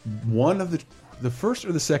hated one of the first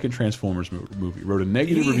or the second Transformers movie. Wrote a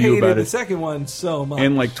negative review about the it. second one so much.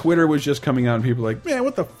 And Twitter was just coming out, and people were like, man,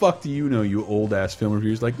 what the fuck do you know, you old ass film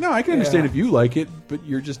reviewers? Like, no, I can understand if you like it, but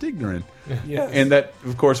you're just ignorant. Yes. And that,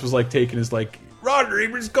 of course, was taken as Roger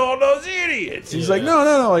Ebert's called those idiots. He's like,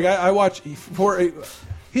 no. I watch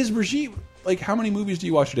his regime. like, how many movies do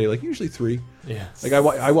you watch a day? Like, usually 3. Yes. Like,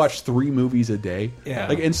 I watch 3 movies a day. Yeah.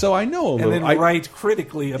 Like, and so I know a little. And then write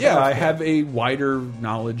critically about I them. have a wider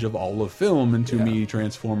knowledge of all of film, and to me,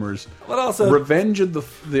 Transformers. But also, Revenge of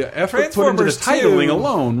the effort put into the Transformers titling 2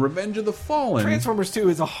 alone. Revenge of the Fallen. Transformers 2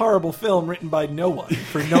 is a horrible film written by no one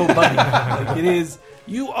for nobody. Like, it is.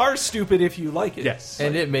 You are stupid if you like it. Yes.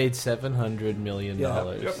 And it made $700 million.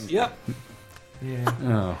 Yep. Yeah.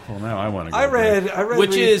 Oh, well, now I want to go I read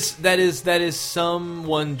Which that is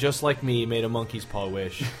someone just like me made a monkey's paw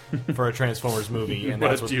wish for a Transformers movie, and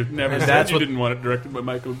that's what you never and said that's you what, didn't want it directed by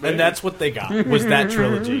Michael Bay. and that's what they got was that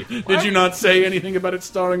trilogy. Did you not say anything about it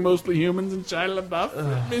starring mostly humans and Shia LaBeouf,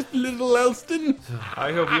 Mr. Little Elston?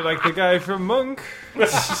 I hope you like the guy from Monk.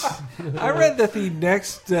 I read that the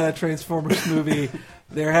next Transformers movie,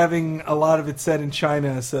 they're having a lot of it set in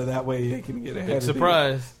China, so that way they can get ahead. Big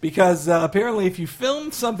surprise. Because apparently, if you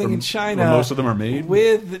film something in China, where most of them are made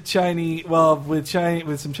with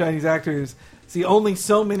some Chinese actors. See, only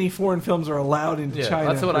so many foreign films are allowed into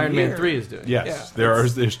China. That's what per Iron year. Man 3 is doing. Yes, Yeah.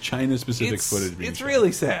 there's China-specific footage. Being It's shown.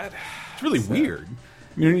 really sad. It's really weird.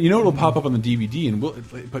 I mean, you know, it'll pop up on the DVD, and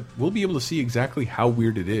we'll be able to see exactly how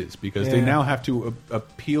weird it is because they now have to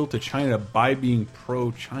appeal to China by being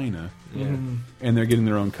pro-China, and they're getting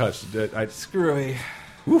their own cuts. Screwy.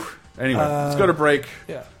 Whew. Anyway, let's go to break.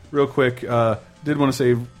 Yeah. Real quick. Did want to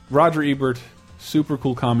say Roger Ebert, super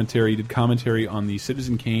cool commentary. He did commentary on the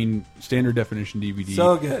Citizen Kane standard definition DVD.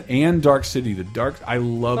 So good. And Dark City. I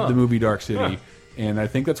love the movie Dark City. And I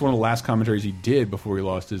think that's one of the last commentaries he did before he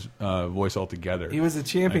lost his voice altogether. He was a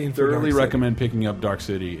champion I for Dark thoroughly City. recommend picking up Dark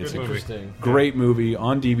City. It's Interesting. a great movie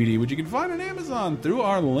on DVD, which you can find on Amazon through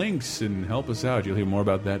our links and help us out. You'll hear more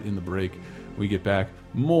about that in the break. We get back.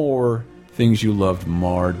 More things you loved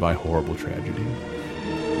marred by horrible tragedy.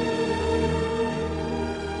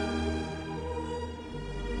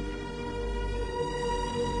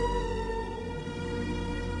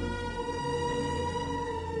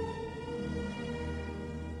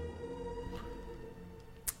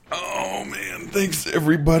 Oh, man. Thanks,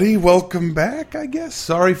 everybody. Welcome back, I guess.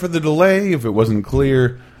 Sorry for the delay. If it wasn't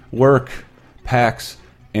clear, work, PAX,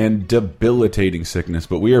 and debilitating sickness.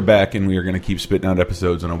 But we are back, and we are going to keep spitting out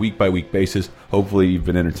episodes on a week-by-week basis. Hopefully, you've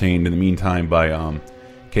been entertained in the meantime by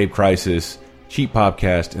Cape Crisis, Cheap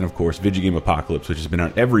Popcast, and, of course, Video Game Apocalypse, which has been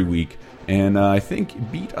out every week. And I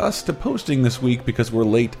think beat us to posting this week because we're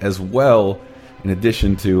late as well, in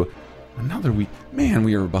addition to another week. Man,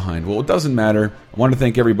 we are behind. Well, it doesn't matter. I want to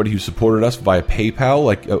thank everybody who supported us via PayPal.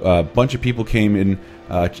 Like a bunch of people came in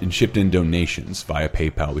and shipped in donations via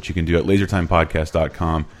PayPal, which you can do at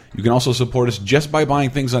lasertimepodcast.com. You can also support us just by buying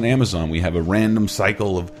things on Amazon. We have a random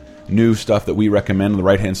cycle of new stuff that we recommend on the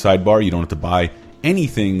right-hand sidebar. You don't have to buy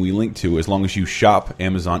anything we link to as long as you shop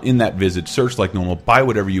Amazon in that visit. Search like normal. Buy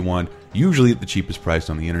whatever you want, usually at the cheapest price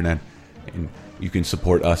on the internet. And you can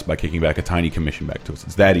support us by kicking back a tiny commission back to us.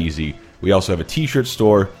 It's that easy. We also have a t-shirt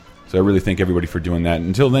store, so I really thank everybody for doing that.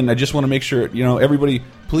 Until then, I just want to make sure, everybody,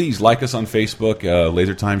 please like us on Facebook,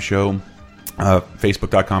 LaserTime Show,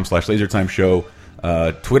 Facebook.com/LaserTime Show,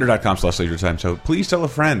 Twitter.com/LaserTime Show. Please tell a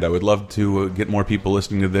friend. I would love to get more people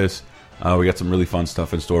listening to this. We got some really fun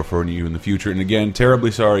stuff in store for you in the future. And again, terribly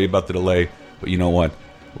sorry about the delay, but you know what?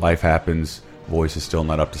 Life happens. Voice is still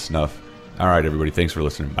not up to snuff. All right, everybody. Thanks for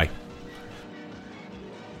listening. Bye.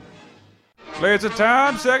 Laser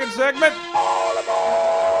Time, second segment. All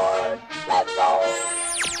aboard! Let's go!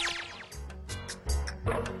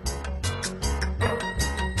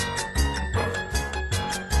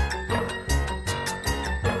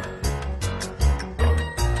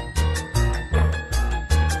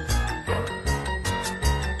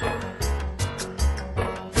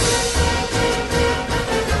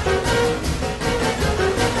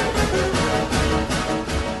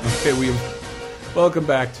 Okay, welcome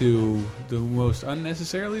back to the most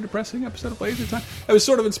unnecessarily depressing episode of Laser Time. I was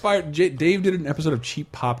sort of inspired. Dave did an episode of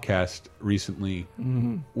Cheap Popcast recently,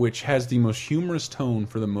 which has the most humorous tone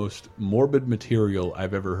for the most morbid material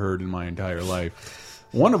I've ever heard in my entire life.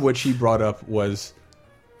 One of which he brought up was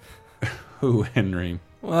who, Henry?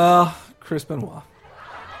 Well, Chris Benoit.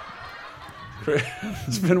 Chris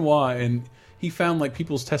Benoit, and he found like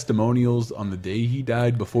people's testimonials on the day he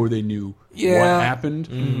died before they knew what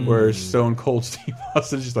happened. Where Stone Cold Steve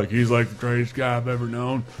Austin's just like, he's like the greatest guy I've ever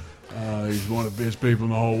known. He's one of the best people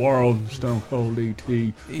in the whole world. Stone Cold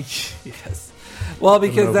E.T. Yes. Well,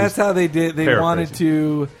 because that's how they did. They wanted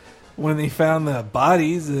to, when they found the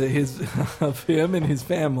bodies of him and his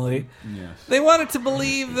family, they wanted to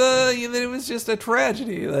believe that it was just a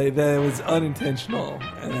tragedy, like that it was unintentional,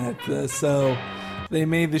 and that, so they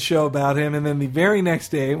made the show about him. And then the very next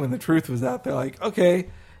day, when the truth was out, they're like, okay,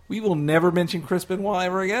 we will never mention Chris Benoit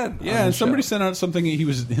ever again. Yeah, and somebody sent out something. He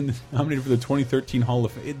was nominated for the 2013 Hall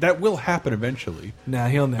of Fame. That will happen eventually. Nah,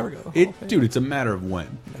 he'll never go. Dude, it's a matter of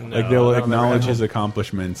when. No, like they'll that'll never acknowledge happen. his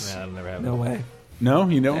accomplishments. That'll never happen. No way. No,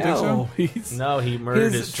 you don't think so? No, he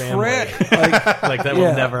murdered his family. Like, Like, that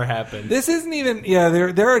will never happen. This isn't even. Yeah,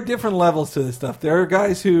 there are different levels to this stuff. There are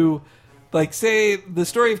guys who, like, say the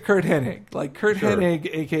story of Kurt Hennig. Like Kurt Hennig,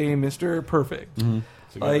 aka Mr. Perfect.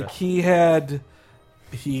 Like he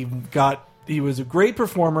was a great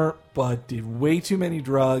performer, but did way too many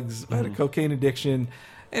drugs, had a cocaine addiction,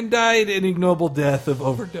 and died an ignoble death of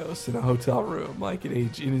overdose in a hotel room, like in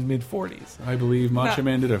his mid-40s. I believe Macho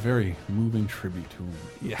Man did a very moving tribute to him.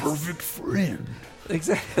 Yes. Perfect friend.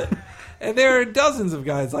 Exactly. And there are dozens of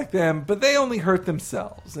guys like them, but they only hurt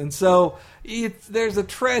themselves. And so there's a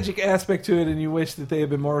tragic aspect to it, and you wish that they had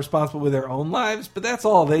been more responsible with their own lives, but that's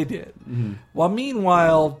all they did. While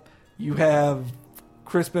meanwhile, you have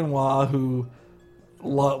Chris Benoit, who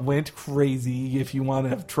went crazy, if you want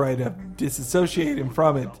to try to disassociate him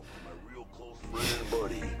from it.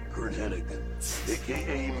 Buddy, Kurt Hennig,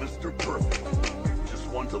 a.k.a. Mr. Perfect. Just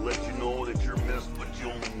want to let you know that you're missed, but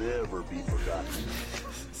you'll never be forgotten.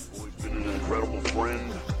 Always been an incredible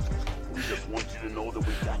friend. We just want you to know that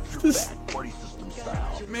we got your back, party system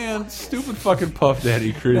style. Man, stupid fucking Puff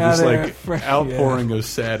Daddy crew Now just they're like outpouring those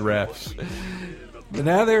sad raps. But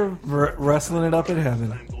now they're wrestling it up in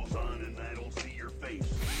heaven.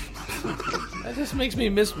 That just makes me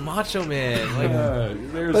miss Macho Man.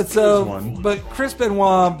 Like, But Chris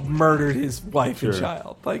Benoit murdered his wife and Sure.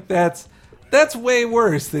 child. Like that's way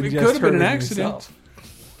worse than It just could have been an hurting accident.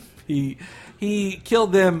 himself. He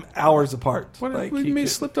killed them hours apart. What Like, if he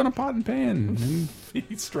slipped on a pot and pan? And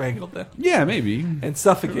he strangled them. Yeah, maybe. And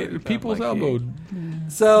suffocated them, People's like elbowed.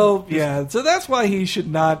 So that's why he should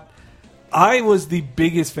not. I was the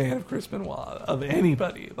biggest fan of Chris Benoit of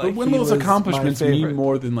anybody. Like, But when he those was accomplishments my favorite. mean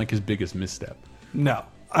more than like his biggest misstep. No.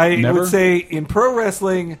 I Never? would say in pro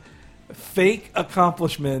wrestling, fake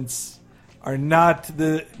accomplishments are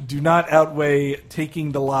do not outweigh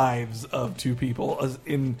taking the lives of two people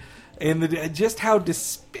just how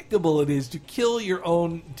despicable it is to kill your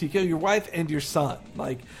wife and your son.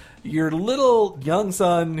 Like your little young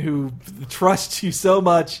son who trusts you so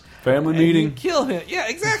much. Family and meeting. you kill him. Yeah,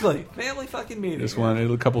 exactly. Family fucking meeting. Just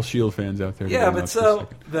wanted a couple Shield fans out there. to Yeah, go but nuts for a so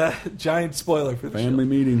second. the giant spoiler for the family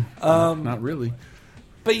meeting. Not really.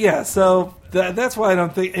 But yeah, so that's why I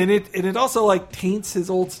don't think, and it also like taints his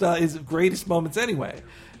old style, his greatest moments anyway,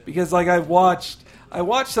 because like I watched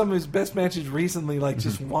some of his best matches recently, like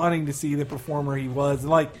just wanting to see the performer he was,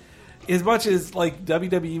 and like as much as like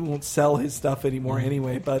WWE won't sell his stuff anymore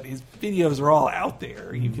anyway, but his videos are all out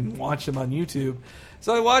there. You can watch them on YouTube.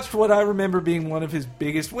 So I watched what I remember being one of his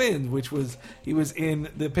biggest wins, which was he was in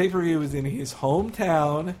the pay-per-view was in his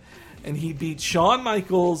hometown, and he beat Shawn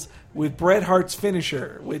Michaels with Bret Hart's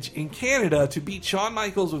finisher, which in Canada, to beat Shawn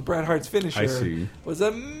Michaels with Bret Hart's I finisher see. was a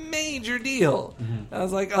major deal. I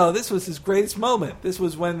was like, oh, this was his greatest moment. This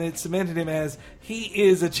was when it cemented him as he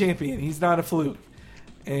is a champion. He's not a fluke.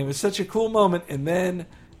 And it was such a cool moment. And then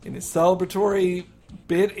in his celebratory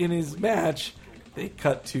bit in his match, they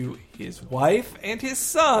cut to his wife and his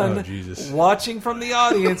son Oh, Jesus. watching from the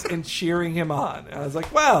audience and cheering him on. And I was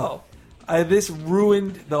like, wow. This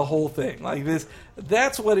ruined the whole thing. Like this,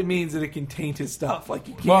 that's what it means that it can taint his stuff. Like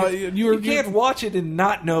you can't, Well, you can't watch it and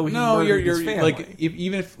not know he No, murdered you're his family. like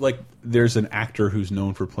even if like there's an actor who's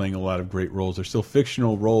known for playing a lot of great roles, they're still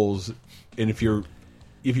fictional roles, and if you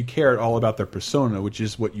care at all about their persona, which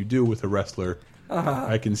is what you do with a wrestler,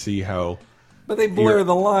 I can see how. But they blur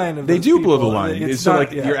the line. Of they those do blur people. the line. It's so not-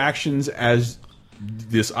 like yeah. your actions as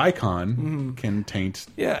this icon can taint.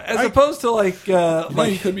 Yeah, as opposed to like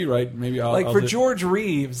you could be right. Maybe I'll like I'll for just- George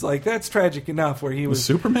Reeves, like that's tragic enough. Where he was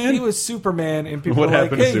Superman? He was Superman, and people What were like,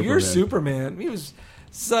 happened to "Hey, you're Superman? Superman." He was.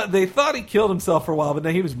 So they thought he killed himself for a while, but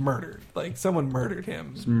then he was murdered. Like someone murdered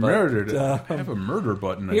him. murdered. But, I have a murder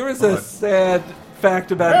button. I Here was a thought. sad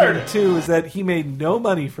fact about him too: is that he made no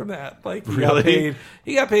money from that. Like he got Really?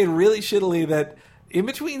 paid really shittily. That in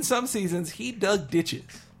between some seasons, he dug ditches.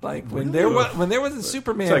 Like when there was a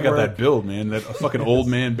Superman. So I got where- that build, man. That fucking old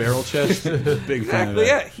man barrel chest. Big fan of Exactly. that.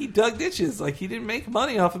 Yeah, he dug ditches. Like he didn't make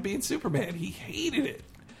money off of being Superman. He hated it.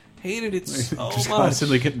 Hated it so Just much.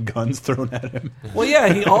 constantly getting guns thrown at him. Well,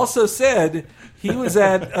 yeah. He also said he was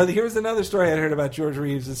at. Here was another story I heard about George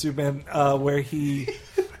Reeves and Superman, where he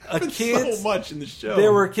kids so much in the show.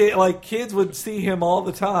 There were kids would see him all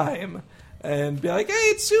the time and be like, "Hey,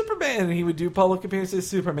 it's Superman," and he would do public appearances as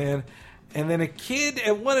Superman. And then a kid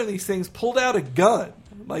at one of these things pulled out a gun.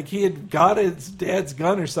 Like he had got his dad's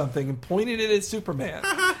gun or something and pointed it at Superman.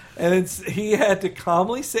 And he had to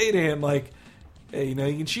calmly say to him, like, hey, you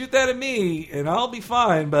can shoot that at me and I'll be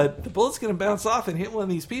fine, but the bullet's going to bounce off and hit one of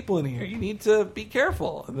these people in here. You need to be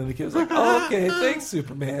careful. And then the kid was like, oh, okay, thanks,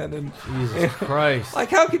 Superman. And Jesus Christ. Like,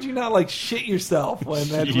 how could you not, like, shit yourself when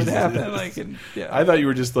that would happen? Like, I thought you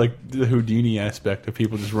were just like the Houdini aspect of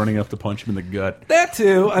people just running up to punch him in the gut. That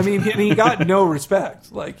too. I mean, he got no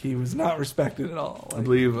respect. Like, he was not respected at all. Like, I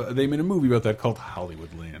believe they made a movie about that called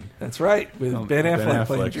Hollywoodland. That's right, with Ben Affleck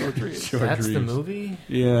playing George Reeves. That's the movie?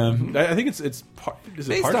 Yeah. I think it's is it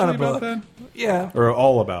Based on partially a book. about that? Yeah. Or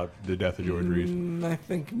all about the death of George Reeves? I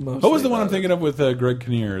think most. What was the one I'm thinking of with Greg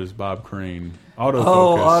Kinnear as Bob Crane? Autofocus.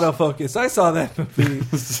 Oh, Autofocus. I saw that movie.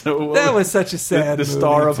 That was such a sad The movie,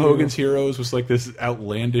 star of too. Hogan's Heroes was like this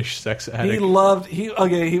outlandish sex addict.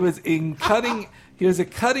 He was a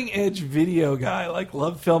cutting edge video guy, like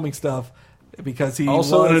loved filming stuff because he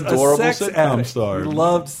Also was an adorable a sex sitcom addict. star. He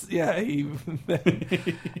loved,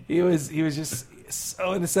 he was just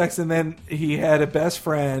so into sex, and then he had a best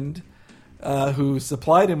friend who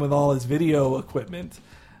supplied him with all his video equipment.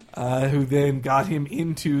 Who then got him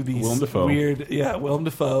into these Willem Dafoe. Willem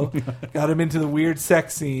Dafoe got him into the weird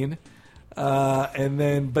sex scene,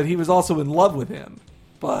 but he was also in love with him.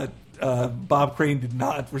 But Bob Crane did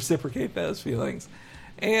not reciprocate those feelings,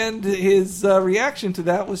 and his reaction to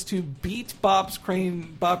that was to beat Bob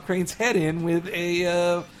Crane's head in with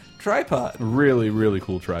a tripod. Really, really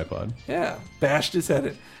cool tripod. Yeah, bashed his head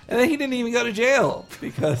in, and then he didn't even go to jail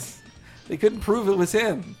because they couldn't prove it was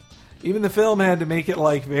him. Even the film had to make it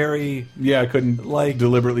like very I couldn't like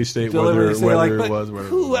deliberately state whether it was.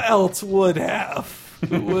 Who else would have?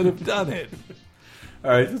 Who would have done it? All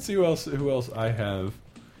right, let's see who else I have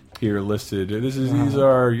here listed. These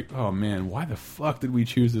are. Oh man, why the fuck did we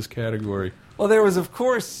choose this category? Well, there was of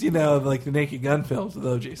course like the Naked Gun films with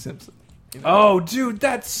O.J. Simpson. Oh, dude,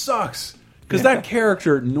 that sucks. Because that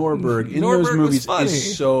character Norberg in those movies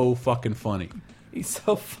is so fucking funny. He's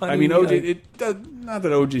so funny. I mean, not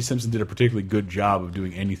that O.J. Simpson did a particularly good job of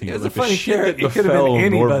doing anything. It was but a funny the shit character. that It could have befell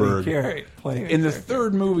been anybody Norberg. playing In the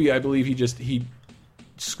third movie, I believe he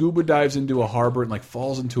scuba dives into a harbor and like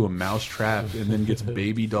falls into a mouse trap and then gets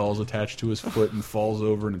baby dolls attached to his foot and falls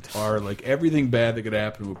over in a tar. Like everything bad that could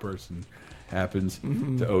happen to a person happens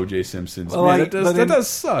to O.J. Simpson. Well, Man, that does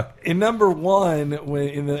suck. In number one, when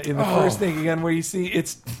in the first Naked Gun, where you see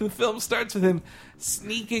the film starts with him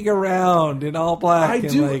sneaking around in all black.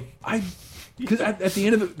 Because at the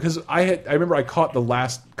end of it, because I remember I caught the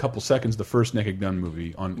last couple seconds of the first Naked Gun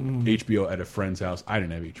movie on HBO at a friend's house. I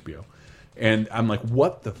didn't have HBO, and I'm like,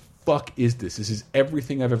 what the fuck is this? This is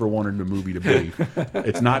everything I've ever wanted a movie to be.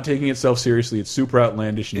 It's not taking itself seriously. It's super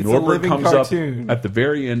outlandish. It's Norbert comes cartoon. up at the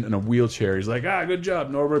very end in a wheelchair. He's like, good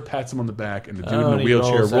job. Norbert pats him on the back, and the dude in the he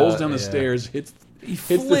wheelchair rolls out, down the stairs, He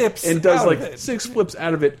flips and does out like of it. 6 flips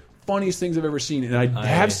out of it. Funniest things I've ever seen, and I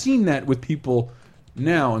have seen that with people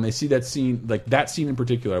now, and they see that scene, like that scene in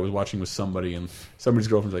particular. I was watching with somebody, and somebody's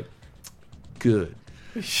girlfriend's like, "Good."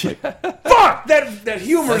 Like, fuck that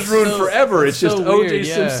humor's ruined forever. It's just O.J.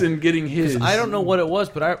 Simpson getting his. I don't know what it was,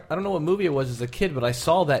 but I don't know what movie it was as a kid. But I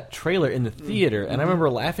saw that trailer in the theater, and I remember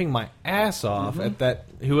laughing my ass off at that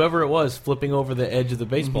whoever it was flipping over the edge of the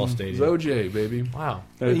baseball stadium. It's O.J. baby. Wow,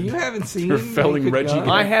 you haven't seen You're felling Naked Reggie. Gun?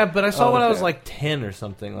 I have, but I saw when I was like 10 or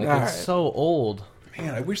something. Like All it's right. so old.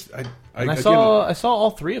 Man, I wish I saw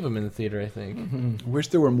all 3 of them in the theater. I think. I wish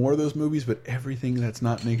there were more of those movies, but everything that's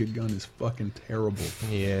not Naked Gun is fucking terrible.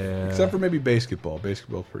 Yeah, except for maybe Basketball.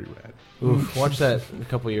 Basketball's pretty rad. Oof, watched that a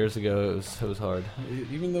couple years ago. It was hard.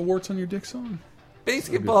 Even the warts on your dick song.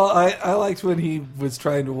 Basketball, I liked when he was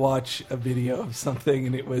trying to watch a video of something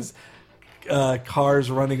and it was cars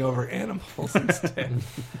running over animals instead.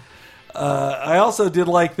 I also did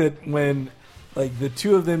like that when the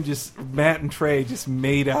two of them, Matt and Trey, just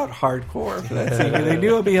made out hardcore for that scene. They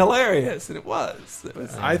knew it would be hilarious, and it was.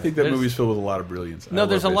 I think that movie's filled with a lot of brilliance. No,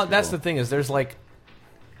 there's a lot. That's the thing is there's like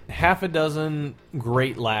half a dozen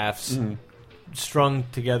great laughs strung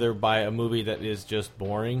together by a movie that is just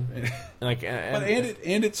boring.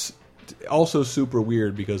 And it's also super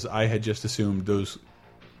weird because I had just assumed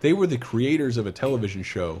they were the creators of a television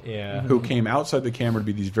show who came outside the camera to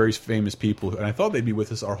be these very famous people, and I thought they'd be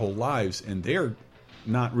with us our whole lives, and they're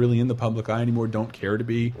not really in the public eye anymore, don't care to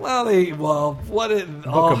be. Book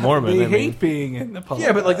of Mormon, they hate being in the public.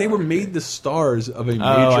 Yeah, but they were made the stars of a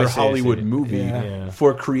major Hollywood movie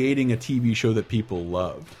for creating a TV show that people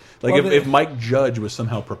loved. If Mike Judge was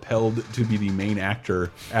somehow propelled to be the main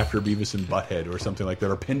actor after Beavis and Butthead or something like that,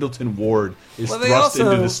 or Pendleton Ward is thrust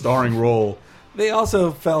into the starring role. They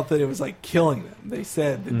also felt that it was killing them. They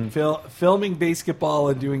said that filming Basketball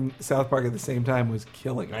and doing South Park at the same time was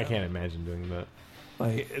killing them. I can't imagine doing that.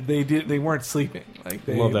 Like they weren't sleeping. Like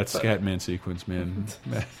they Love that Scatman sequence, man.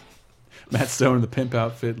 Matt Stone in the pimp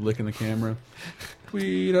outfit, licking the camera.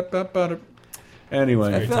 Tweet up.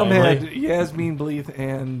 Anyway, that film had Yasmin Bleeth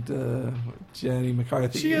and Jenny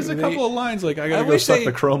McCarthy. She has a couple of lines like, "I gotta go suck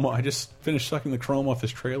the chrome. I just finished sucking the chrome off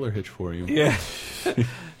this trailer hitch for you." Yeah,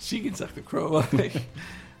 she can suck the chrome off.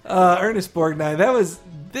 Ernest Borgnine.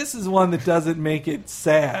 This is one that doesn't make it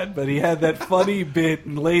sad, but he had that funny bit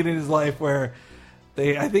late in his life where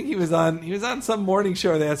I think he was on some morning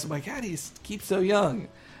show. They asked him like, "How do you keep so young?"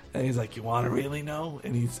 And he's like, "You want to really know?"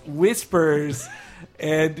 And he whispers,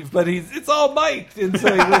 but it's all mic'd, and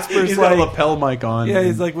so he whispers. He's got a lapel mic on. Yeah,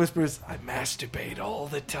 he's like whispers, "I masturbate all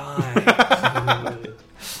the time,"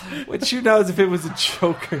 which who knows if it was a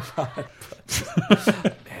joke or not.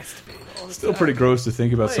 Still pretty gross to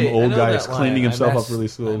think about some old guy cleaning himself up really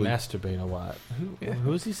slowly. I masturbate a lot.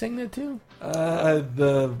 Who is he saying that to?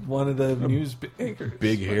 One of the news anchors.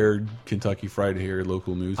 Big-haired, Kentucky Fried-haired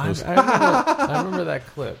local news host. I remember that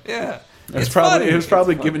clip. Yeah. It was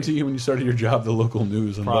probably given to you when you started your job, the local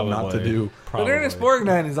news, and what not to do. But Ernest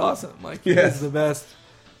Borgnine is awesome. Like, he was the best.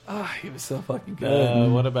 He was so fucking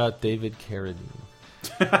good. What about David Carradine?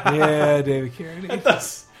 Yeah, David Carradine.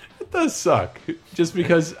 It does suck. Just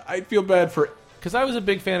because I feel bad for... Because I was a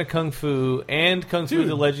big fan of Kung Fu, and Kung Fu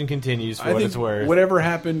The Legend Continues, for what it's worth. Whatever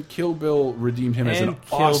happened, Kill Bill redeemed him as an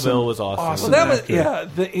awesome... Kill Bill was awesome. Well, that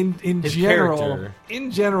was... In His general... character.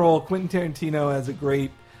 In general, Quentin Tarantino has a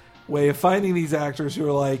great way of finding these actors who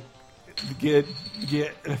are like... get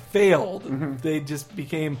failed. Mm-hmm. They just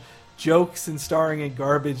became jokes and starring in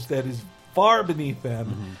garbage that is far beneath them.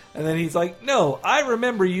 Mm-hmm. And then he's like, "No, I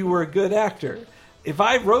remember you were a good actor. If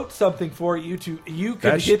I wrote something for you you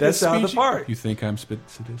could hit this out of the park." You think I'm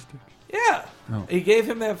sadistic? Yeah. Oh. He gave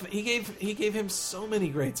him that. He gave him so many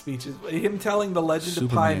great speeches. Him telling the legend of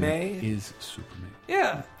Pai Mei is Superman.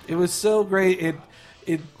 Yeah, it was so great.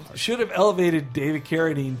 It should have elevated David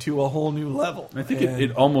Carradine to a whole new level. I think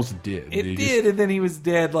it almost did. It did, and then he was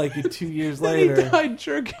dead like 2 years Then later. he died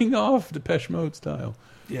jerking off Depeche Mode style.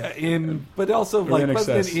 Yeah, but also like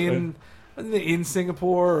wasn't it in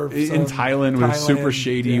Singapore or in Thailand where it's super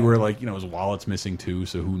shady, where like his wallet's missing too,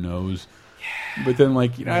 so who knows? Yeah. But then I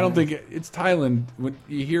don't think it's Thailand. When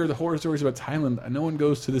you hear the horror stories about Thailand, no one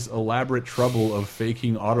goes to this elaborate trouble of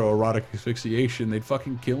faking autoerotic asphyxiation. They'd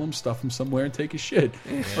fucking kill him, stuff him somewhere, and take his shit.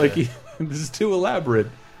 Yeah. This is too elaborate.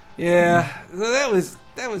 Yeah, so that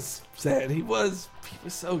was sad. He was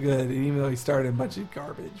so good, even though he started a bunch of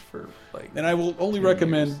garbage for And I will only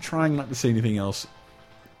recommend trying not to say anything else.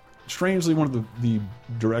 Strangely, one of the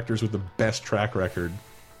directors with the best track record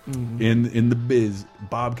in the biz,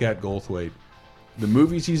 Bobcat Goldthwait. The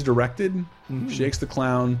movies he's directed, Shakes the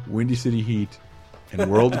Clown, Windy City Heat,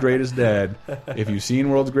 and World's Greatest Dad. If you've seen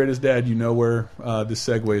World's Greatest Dad, you know where this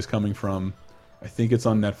segue is coming from. I think it's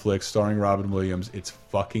on Netflix, starring Robin Williams. It's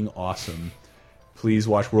fucking awesome. Please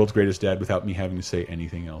watch World's Greatest Dad without me having to say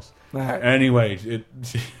anything else. Anyway,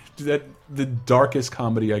 the darkest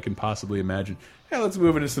comedy I can possibly imagine. Yeah, let's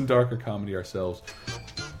move into some darker comedy ourselves.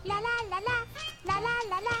 La la la la, la la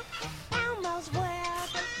la la, Elmo's world.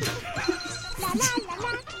 La la la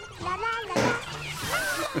la, la la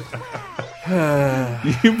la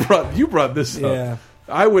la. You brought this up.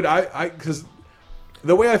 Yeah. Because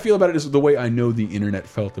the way I feel about it is the way I know the internet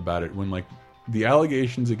felt about it when the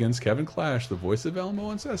allegations against Kevin Clash, the voice of Elmo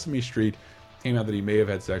on Sesame Street, came out that he may have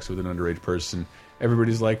had sex with an underage person.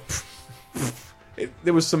 Everybody's like.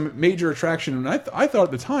 There was some major attraction, and I thought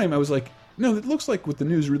at the time, I was like, no, it looks like what the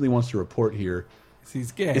news really wants to report here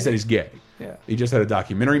is that he's gay. Yeah. He just had a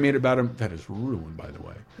documentary made about him. That is ruined, by the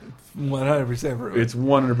way. 100% ruined. It's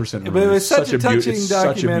 100% ruined. But it was such a touching it's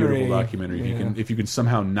documentary. Such a beautiful documentary. Yeah. If you can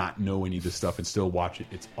somehow not know any of this stuff and still watch it,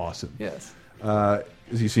 it's awesome. Yes.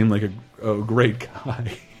 He seemed like a great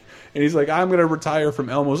guy. And he's like, I'm going to retire from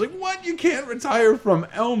Elmo. I was like, what? You can't retire from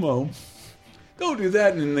Elmo? Don't do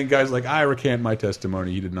that. And then the guy's like, I recant my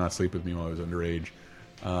testimony. He did not sleep with me while I was underage.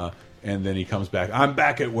 And then he comes back. I'm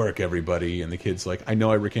back at work, everybody. And the kid's like, I know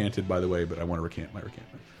I recanted, by the way, but I want to recant my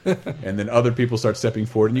recantment. And then other people start stepping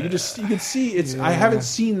forward. And you can see it's. Yeah. I haven't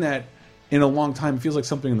seen that in a long time. It feels like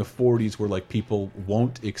something in the 40s where people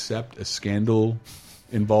won't accept a scandal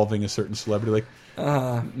involving a certain celebrity.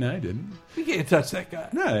 No, I didn't. You can't touch that guy.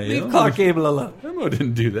 No, leave Clark Gable alone. Elmo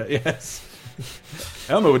didn't do that. Yes.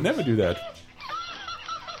 Elmo would never do that.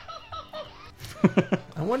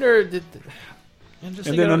 I wonder, and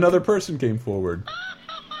then another person came forward.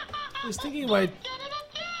 I was thinking of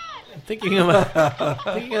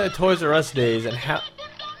the Toys R Us days and how.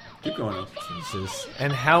 Keep going. Jesus,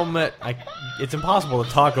 and how much it's impossible to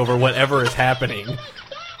talk over whatever is happening.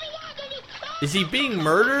 Is he being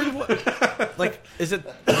murdered? Like, is it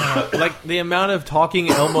like the amount of talking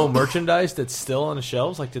Elmo merchandise that's still on the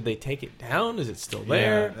shelves? Like, did they take it down? Is it still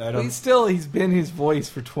there? Yeah, he's been his voice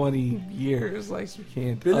for 20 years. Like, you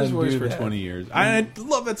can't been his voice for 20 years. I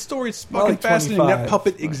love that story. It's fucking fascinating. That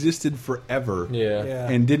puppet existed forever. Yeah.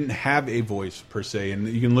 And didn't have a voice per se. And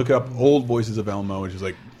you can look up old voices of Elmo, which is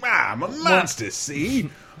like, I'm a monster,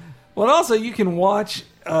 see? Well, also, you can watch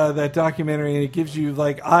that documentary, and it gives you,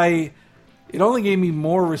 like, it only gave me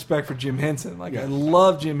more respect for Jim Henson. Like, I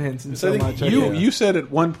love Jim Henson so much. You said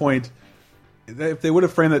at one point that if they would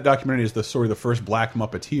have framed that documentary as the story of the first black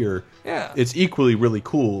Muppeteer, it's equally really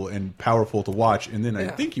cool and powerful to watch. And then I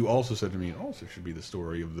think you also said to me, it also should be the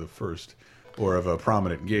story of the first or of a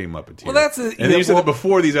prominent gay Muppeteer. Well, that's and then you said that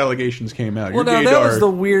before these allegations came out. Well, no, that was the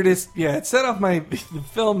weirdest. Yeah, it set off the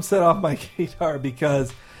film set off my gaydar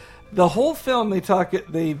because the whole film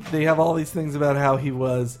they have all these things about how he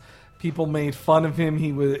was. People made fun of him.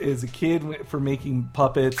 He was as a kid for making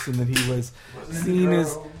puppets, and that he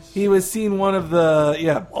was seen one of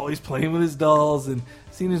the always playing with his dolls, and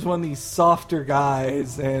seen as one of these softer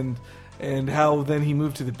guys, and how then he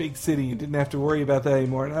moved to the big city and didn't have to worry about that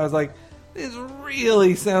anymore. And I was like, this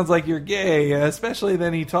really sounds like you're gay, especially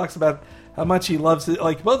then he talks about how much he loves it.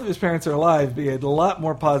 Like, both of his parents are alive, but he had a lot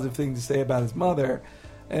more positive things to say about his mother,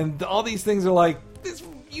 and all these things are like this.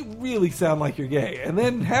 You really sound like you're gay. And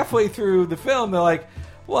then halfway through the film, they're like,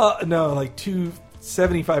 well, no, like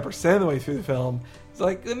 75% of the way through the film, it's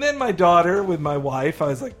like, and then my daughter with my wife, I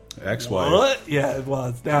was like, ex-wife. What? Yeah,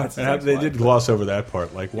 well, now it's they did gloss over that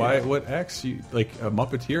part. Like, why? What ex? Like a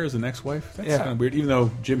Muppeteer as an ex-wife? That's kind of weird. Even though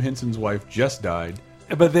Jim Henson's wife just died.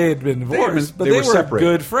 But they had been divorced. They were separate.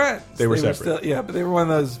 Good friends. They were separate. But they were one of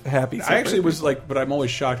those happy. I actually was like, but I'm always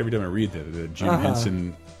shocked every time I read that Jim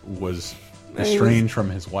Henson was estranged from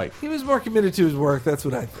his wife. He was more committed to his work. That's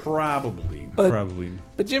what I think. Probably.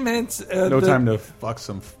 But Jim Henson, no time to fuck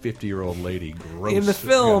some 50-year-old lady. Gross. In the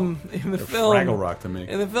film, Fraggle Rock to me.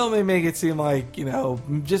 In the film, they make it seem like,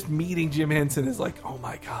 just meeting Jim Henson is like, oh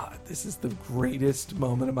my god, this is the greatest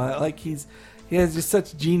moment of my life. Like, he has just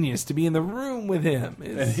such genius. To be in the room with him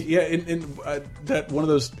is... that one of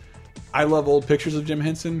those. I love old pictures of Jim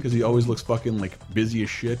Henson because he always looks fucking like busy as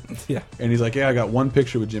shit. Yeah. And he's like, I got one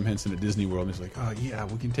picture with Jim Henson at Disney World. And he's like, oh yeah,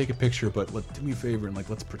 we can take a picture, but do me a favor and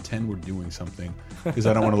let's pretend we're doing something because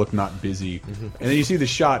I don't want to look not busy. And then you see the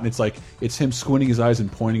shot and it's like it's him squinting his eyes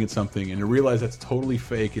and pointing at something, and you realize that's totally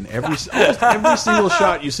fake. And almost every single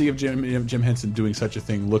shot you see of Jim Henson doing such a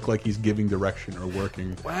thing look like he's giving direction or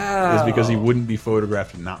working. Wow. Is because he wouldn't be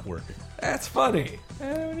photographed not working. That's funny. I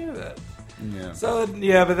never knew that. Yeah. So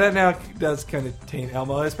but that now does kind of taint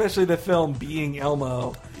Elmo, especially the film being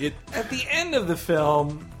Elmo. At the end of the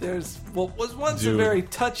film, there's what was once a very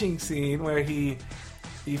touching scene where he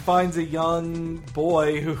finds a young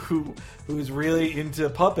boy who's really into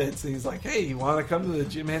puppets, and he's like, "Hey, you want to come to the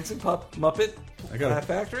Jim Henson Muppet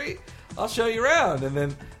Factory? I'll show you around." And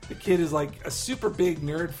then the kid is like a super big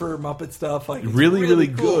nerd for Muppet stuff, like really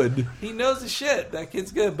cool. good. He knows his shit. That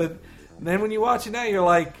kid's good, but then when you watch it now, you're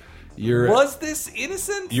like. Was this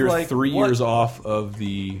innocent? You're like, 3 years off of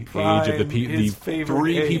the age of the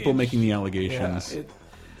three people making the allegations. Yeah,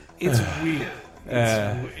 it's weird.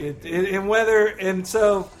 And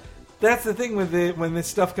so that's the thing with when this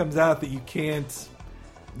stuff comes out that you can't.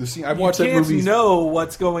 I've watched that movie. You know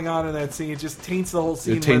what's going on in that scene. It just taints the whole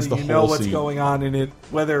scene. It taints whether the you whole know what's scene. going on in it,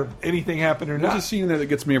 whether anything happened or not. There's a scene there that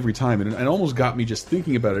gets me every time, and it almost got me just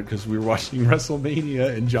thinking about it because we were watching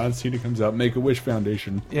WrestleMania, and John Cena comes out, Make-A-Wish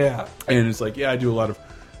Foundation. Yeah, and it's like, I do a lot of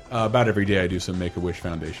about every day. I do some Make-A-Wish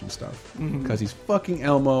Foundation stuff because he's fucking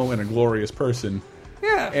Elmo and a glorious person.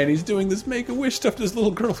 Yeah, and he's doing this Make-A-Wish stuff to this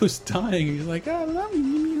little girl who's dying. He's like, I love you,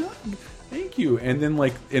 give me a hug. Thank you. And then,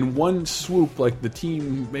 like, in one swoop, like, the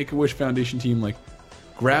team, Make-A-Wish Foundation team, like,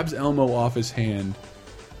 grabs Elmo off his hand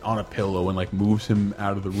on a pillow and, like, moves him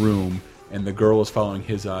out of the room. And the girl is following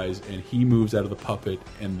his eyes, and he moves out of the puppet,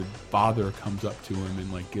 and the father comes up to him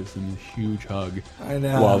and, like, gives him this huge hug. I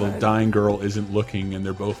know. While the dying girl isn't looking, and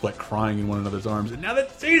they're both, like, crying in one another's arms. And now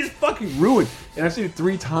that scene is fucking ruined. And I've seen it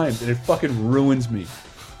 3 times, and it fucking ruins me.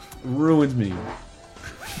 Ruins me.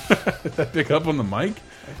 Did that pick up on the mic?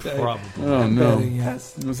 Probably. Oh no!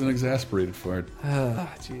 Yes, I wasn't exasperated for it.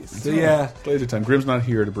 Jeez. So yeah, laser time. Grimm's not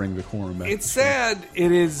here to bring the quorum back. It's sad.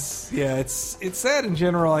 It is. Yeah, it's sad in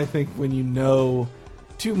general. I think when you know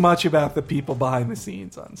too much about the people behind the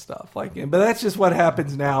scenes on stuff but that's just what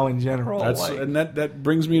happens now in general. And that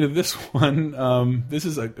brings me to this one. This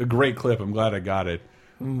is a great clip. I'm glad I got it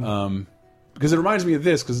because it reminds me of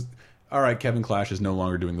this. Because all right, Kevin Clash is no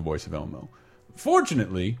longer doing the voice of Elmo.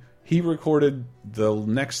 Fortunately, he recorded the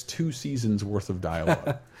next 2 seasons worth of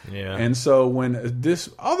dialogue. Yeah. And so when this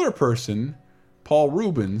other person, Paul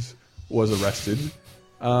Rubens, was arrested,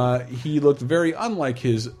 he looked very unlike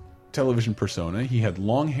his television persona. He had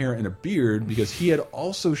long hair and a beard because he had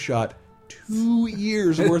also shot 2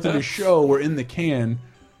 years worth of his show were in the can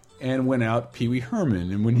and went out Pee Wee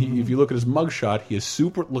Herman. And when if you look at his mugshot, he is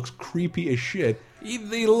looks creepy as shit.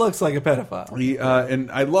 He looks like a pedophile.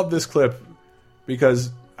 And I love this clip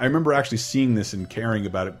because I remember actually seeing this and caring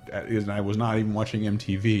about it, and I was not even watching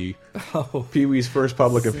MTV. Oh. Pee Wee's first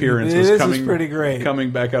public appearance was pretty great.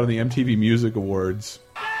 coming back out of the MTV Music Awards.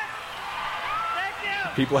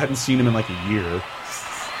 People hadn't seen him in like a year.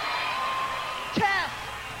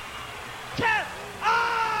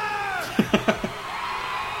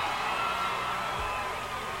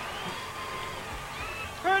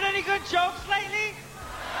 Heard any good jokes lately?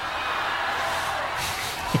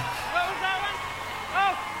 What was that one?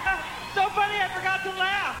 Oh, so funny I forgot to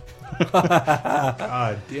laugh.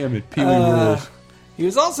 God damn it, Pee Wee rules. He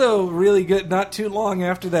was also really good. Not too long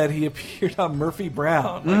after that, he appeared on Murphy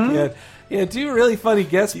Brown. Like he had 2 really funny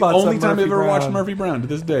guest spots. The only on time Murphy I've ever Brown. watched Murphy Brown to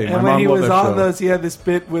this day. And My when mom he loved was that on show. those, he had this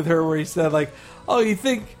bit with her where he said, like, "Oh, you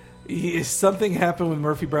think something happened with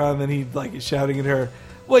Murphy Brown?" And then he like is shouting at her,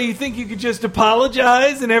 "Well, you think you could just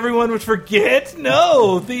apologize and everyone would forget?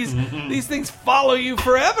 No, these things follow you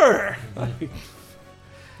forever."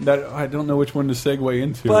 That I don't know which one to segue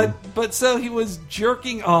into. But so he was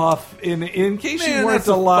jerking off in case Man, you weren't that's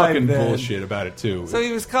the alive fucking then. bullshit about it too. So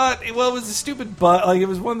he was caught. Well, it was a stupid butt. Like it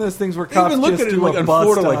was one of those things where cops Even look just at it do like a in bust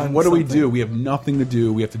Florida, like on what do we something. do? We have nothing to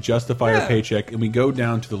do. We have to justify Yeah. our paycheck, and we go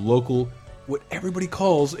down to the local, what everybody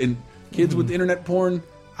calls, and kids with internet porn.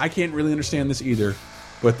 I can't really understand this either,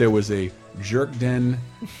 but there was a jerk den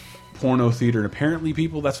porno theater, and apparently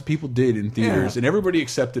that's what people did in theaters, Yeah. and everybody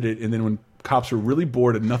accepted it. And then when cops were really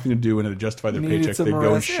bored, had nothing to do, and had to justify their Needed paycheck, some they'd go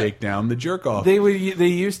and arrest, yeah. shake down the jerk off. They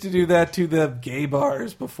used to do that to the gay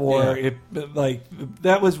bars before. Yeah.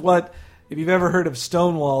 That was what. If you've ever heard of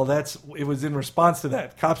Stonewall, it was in response to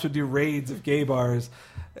that. Cops would do raids of gay bars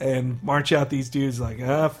and march out these dudes like,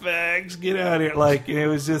 fags, get out of here. Like, and it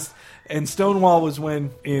was just, and Stonewall was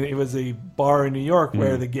when it was a bar in New York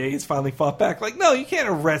where the gays finally fought back. Like, no, you can't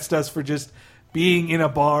arrest us for just being in a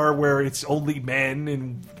bar where it's only men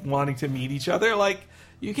and wanting to meet each other. Like,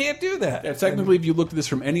 you can't do that. Yeah, technically, if you looked at this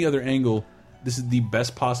from any other angle, this is the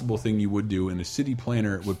best possible thing you would do, and a city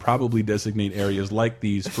planner would probably designate areas like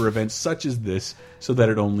these for events such as this, so that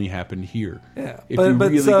it only happened here. Yeah, if you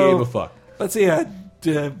really gave a fuck. But so yeah,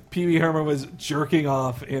 Pee Wee Herman was jerking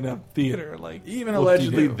off in a theater, like Even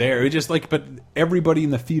allegedly there, it just like, but everybody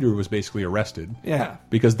in the theater was basically arrested. Yeah.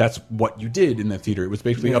 because that's what you did in the theater. It was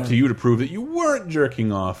basically up Yeah. to you to prove that you weren't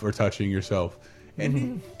jerking off or touching yourself.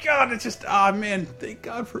 And God, it's just man, thank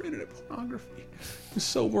God for internet pornography. I was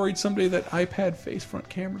so worried someday that iPad face front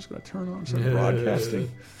camera's going to turn on and start broadcasting.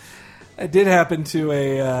 It did happen to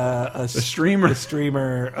a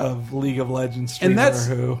streamer of League of Legends streamer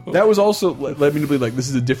and that was also led me to believe like this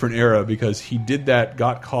is a different era because he did that,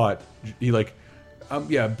 got caught. He like,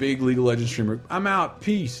 big League of Legends streamer. I'm out,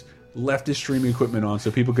 peace. Left his streaming equipment on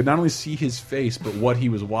so people could not only see his face but what he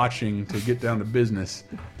was watching to get down to business.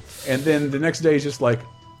 And then the next day, he's just like,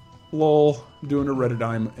 "Lol, I'm doing a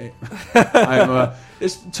Reddit."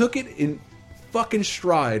 Just took it in fucking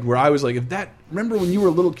stride. Where I was like, remember when you were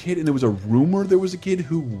a little kid and there was a rumor there was a kid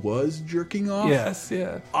who was jerking off? Yes,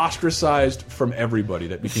 yeah. Ostracized from everybody.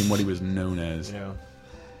 That became what he was known as. Yeah.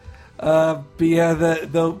 But yeah,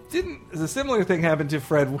 the similar thing happened to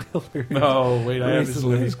Fred Willard. Oh wait, I have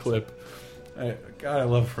recently. this clip. God, I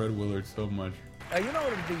love Fred Willard so much. You know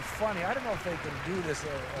what would be funny? I don't know if they can do this,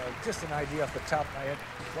 just an idea off the top of my head.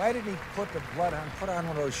 Why did he put on one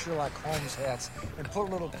of those Sherlock Holmes hats and put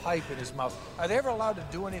a little pipe in his mouth? Are they ever allowed to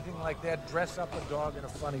do anything like that, dress up a dog in a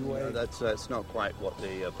funny way? No, that's not quite what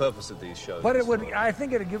the purpose of these shows But is. it would. I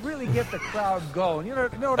think it would really get the crowd going. You know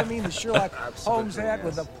what I mean? The Sherlock Holmes hat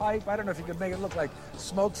with the pipe. I don't know if you could make it look like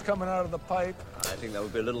smoke's coming out of the pipe. I think that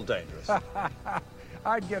would be a little dangerous.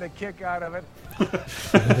 I'd get a kick out of it.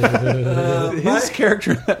 His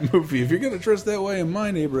character in that movie, if you're going to dress that way in my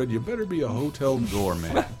neighborhood, you better be a hotel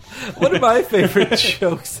doorman. One of my favorite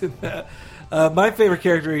jokes in that. My favorite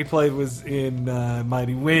character he played was in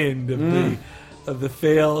Mighty Wind of the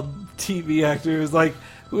failed TV actor who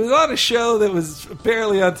was on a show that was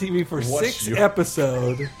barely on TV for 6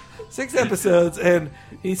 episodes. 6 episodes, and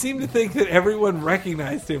he seemed to think that everyone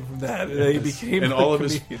recognized him from that. And he became and all of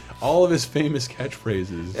his famous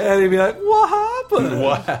catchphrases. And he'd be like, "What happened?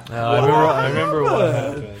 What? I remember what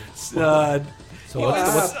happened. So He what's,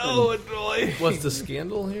 was what's, so annoying. what's the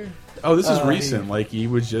scandal here? Oh, this is recent. Like, he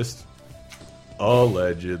was just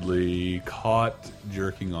allegedly caught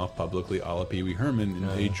jerking off publicly a la Pee Wee Herman in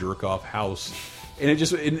a jerk-off house. And it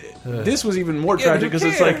just... this was even more tragic because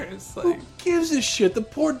it's like, who gives a shit? The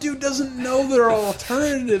poor dude doesn't know there are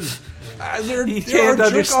alternatives. There are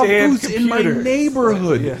jerk-off booths in my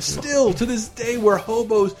neighborhood. Yeah. Still, to this day, where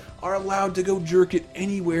hobos are allowed to go jerk it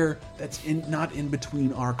anywhere that's not in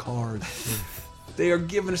between our cars. They are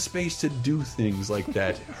given a space to do things like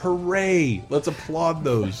that. Hooray! Let's applaud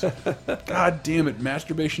those. God damn it,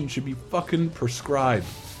 masturbation should be fucking prescribed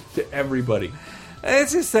to everybody. And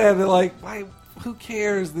it's just sad that, like, why? Who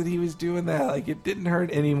cares that he was doing that? Like, it didn't hurt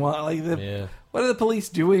anyone. Like, what are the police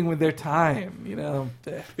doing with their time? You know,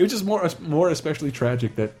 it was just more especially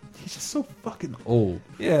tragic that he's just so fucking old.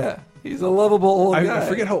 Yeah, he's a lovable old guy. I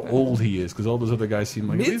forget how old he is because all those other guys seem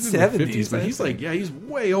like he's in their 50s, but he's like, he's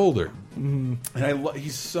way older. And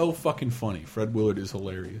he's so fucking funny. Fred Willard is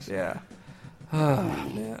hilarious. Yeah. Oh,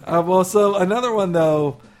 man. Well, so another one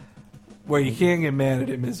though, where you can't get mad at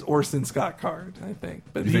him is Orson Scott Card, I think.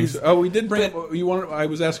 But you think so? Oh, we did bring up. I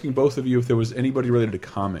was asking both of you if there was anybody related to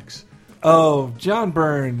comics. Oh, John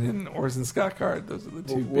Byrne and Orson Scott Card. Those are the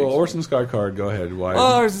two. Well, Orson Scott Card, go ahead. Why?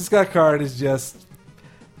 Well, Orson Scott Card is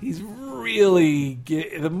just—he's really.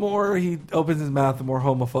 The more he opens his mouth, the more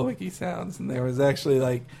homophobic he sounds. And there was actually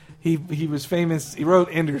like he was famous. He wrote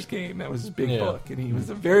Ender's Game. That was his big book, and he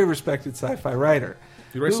was a very respected sci-fi writer.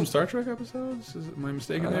 Did you write some Star Trek episodes? Am I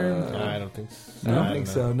mistaken there? I don't think so. I don't think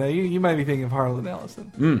so. No, you might be thinking of Harlan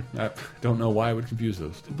Ellison. I don't know why I would confuse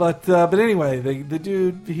those two. But anyway, the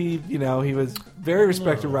dude, he was very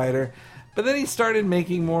respected writer. But then he started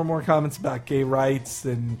making more and more comments about gay rights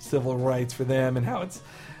and civil rights for them and how it's...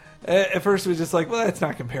 At first it was just like, well, that's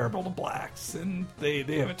not comparable to blacks. And they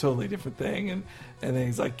have a totally different thing. And then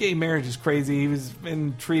he's like, gay marriage is crazy. He was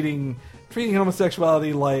been treating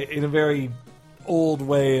homosexuality like in a very... old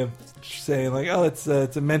way of saying like, oh, it's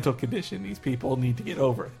a mental condition. These people need to get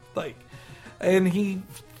over it. Like, and he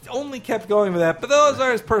only kept going with that. But those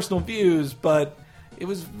are his personal views. But it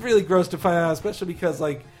was really gross to find out, especially because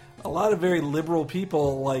like a lot of very liberal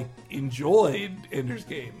people like enjoyed Ender's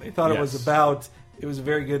Game. They thought it was about. It was a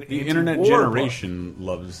very good. The internet generation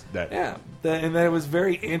loves that. Yeah, and then it was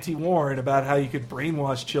very anti-war and about how you could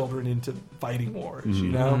brainwash children into fighting wars.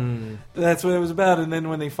 You know, that's what it was about. And then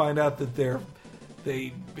when they find out that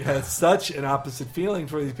they had such an opposite feeling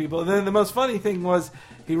for these people. And then the most funny thing was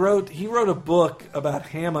he wrote a book about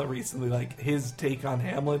Hamlet recently, like his take on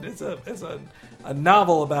Hamlet as a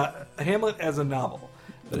novel about Hamlet as a novel.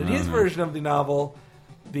 But in his version of the novel,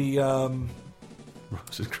 the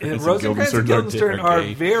Rosencrantz and Guildenstern are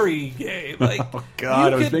very gay. Like, oh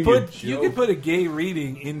God, you could put a gay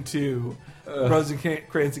reading into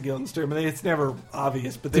Rosencrantz and Guildenstern. I mean, it's never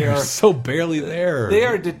obvious, but they are so barely there. They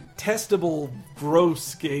are detestable,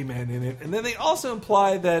 gross gay men in it. And then they also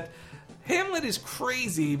imply that Hamlet is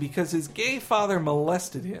crazy because his gay father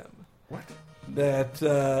molested him. What? That's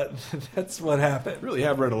what happened. I really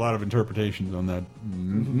have read a lot of interpretations on that.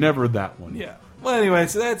 Never that one. Yeah. Well, anyway,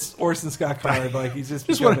 so that's Orson Scott Card. Like, he's just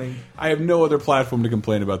becoming... I have no other platform to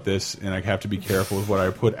complain about this, and I have to be careful with what I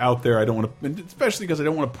put out there. I don't want to, especially because I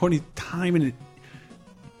don't want to put any time in it.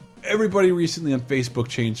 Everybody recently on Facebook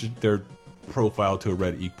changed their profile to a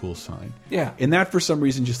red equal sign. Yeah. And that, for some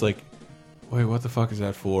reason, just like, wait, what the fuck is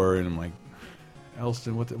that for? And I'm like,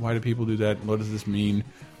 Elston, why do people do that? What does this mean?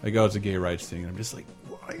 Like, oh, it's a gay rights thing. And I'm just like,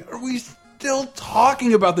 why are we still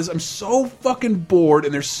talking about this? I'm so fucking bored,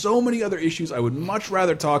 and there's so many other issues I would much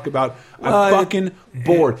rather talk about. I'm fucking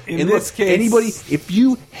bored. In this case, anybody, if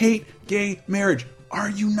you hate gay marriage, are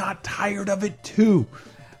you not tired of it too?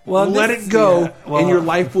 Well, let it go, and your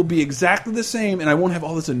life will be exactly the same, and I won't have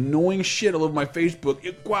all this annoying shit all over my Facebook.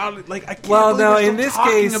 Like, I can't believe we're still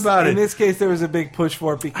talking about it. In this case, there was a big push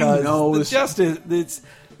for it because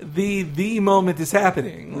the moment is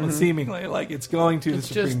happening, seemingly. Like, it's going to the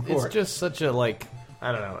Supreme Court. It's just such a, like,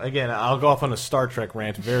 I don't know. Again, I'll go off on a Star Trek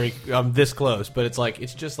rant very this close, but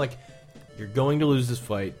it's just like, you're going to lose this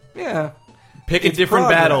fight. Yeah. Pick a different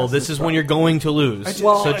battle. This is when you're going to lose.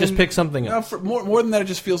 So just pick something else. More than that, it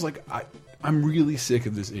just feels like I'm really sick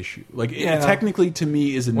of this issue. Like, it technically, to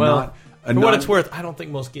me, is not... For what it's worth, I don't think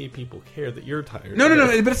most gay people care that you're tired. No,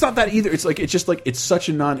 but it's not that either. It's like it's such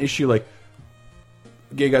a non-issue. Like,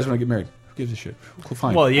 gay guys want to get married. Who gives a shit?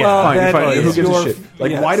 Fine. Well, yeah. Fine. Who gives a shit?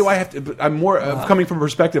 Like, why do I have to... I'm more coming from a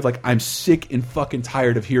perspective, like, I'm sick and fucking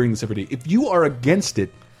tired of hearing this every day. If you are against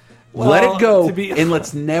it, Let it go, to be- and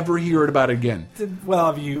let's never hear it about it again.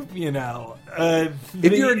 Well, you know,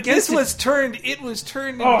 if you're against it was turned into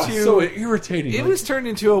so irritating. It was turned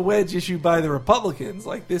into a wedge issue by the Republicans.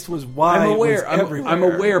 Like this was why I'm aware. It was everywhere. I'm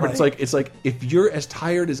aware, but it's like if you're as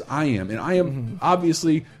tired as I am, and I am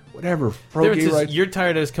obviously whatever pro gay rights. Your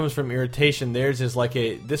tiredness comes from irritation. Theirs is like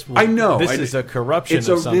this. I know this is a corruption of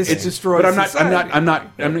something. This destroys. But I'm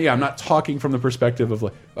not talking from the perspective of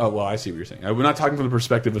like. Oh well, I see what you're saying. I'm not talking from the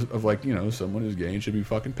perspective of like someone who's gay and should be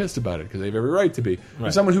fucking pissed about it because they have every right to be.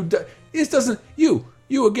 Right. Someone who this doesn't you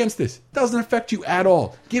against this doesn't affect you at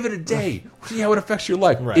all. Give it a day. See how it affects your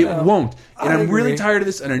life. Right. It won't. And I'm really agree. tired of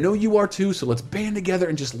this, and I know you are too. So let's band together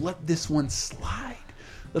and just let this one slide.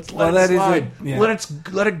 Let's let that it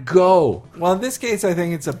slide. Let it go. Well, in this case, I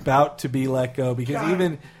think it's about to be let go because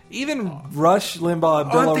even Rush Limbaugh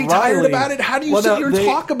and Bill Aren't they O'Reilly tired about it? How do you sit here and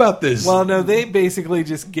talk about this? Well, no, they basically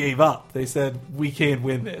just gave up. They said we can't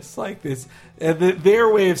win this. Like this, their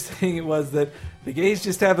way of saying it was that the gays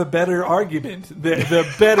just have a better argument.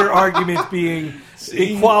 The better argument being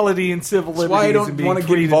equality and civil liberties. Why I don't and being want to get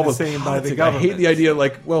treated involved the with same by the politics. I government. hate the idea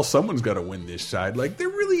like, well, someone's got to win this side. Like, there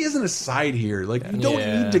really isn't a side here. Like, you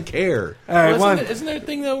don't need to care. All right, Well, isn't there a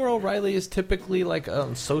thing though where O'Reilly is typically like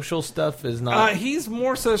social stuff is not? He's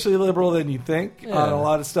more socially liberal than you think on a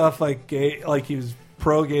lot of stuff, like gay. Like he was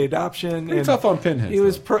pro-gay adoption. Pretty and tough on pinheads. He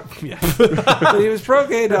was pro. Yeah, but he was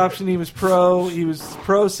pro-gay adoption. He was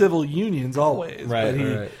pro civil unions always.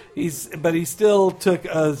 Right. But he still took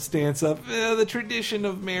a stance of the tradition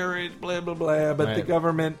of marriage, blah blah blah. But the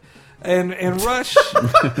government and Rush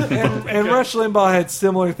and Rush Limbaugh had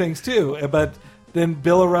similar things too. But then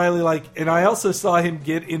Bill O'Reilly, and I also saw him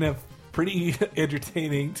get in a pretty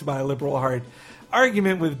entertaining to my liberal heart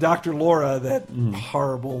argument with Dr. Laura, that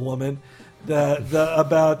horrible woman.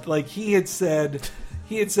 About he had said,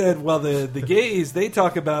 well, the gays they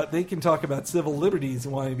can talk about civil liberties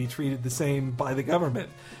and wanting to be treated the same by the government.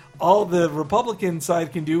 All the Republican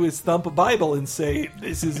side can do is thump a Bible and say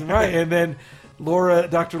this isn't right, and then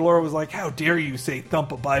Dr. Laura was like, "How dare you say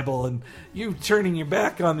thump a Bible and you turning your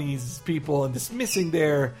back on these people and dismissing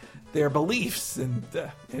their beliefs?" And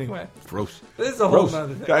anyway, gross. This is a whole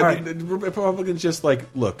other thing. I mean, the Republicans just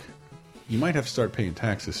look. You might have to start paying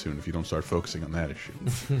taxes soon if you don't start focusing on that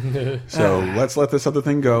issue. So let's let this other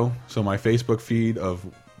thing go. So my Facebook feed of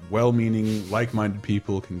well-meaning, like-minded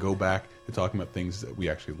people can go back to talking about things that we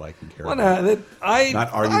actually like and care about.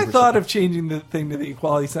 I thought of changing the thing to the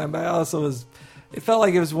equality sign, but I also it felt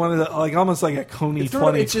like it was one of the almost like a Coney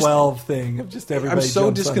 2012 thing of just everybody. I'm so jumps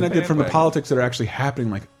on disconnected from the bandwagon. politics that are actually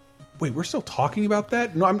happening. Like, wait, we're still talking about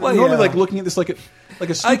that? No, I'm Well, normally yeah. looking at this like a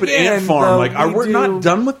stupid Again, ant farm. though, Like, we're not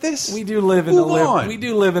done with this. We do live in Move on. we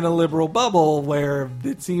do live in a liberal bubble where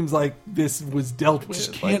it seems like this was dealt with.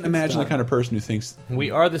 Just can't imagine the kind of person who thinks we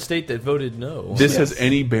are the state that voted no. this has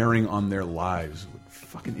any bearing on their lives.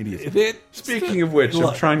 Fucking idiots. Speaking of which,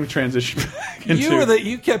 Look, I'm trying to transition back into.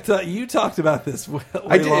 You talked about this way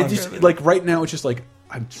I did. It longer just than- like right now, it's just like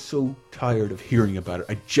I'm so tired of hearing about it.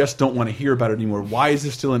 I just don't want to hear about it anymore. Why is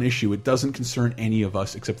this still an issue? It doesn't concern any of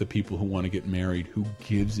us except the people who want to get married. Who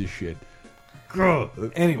gives a shit?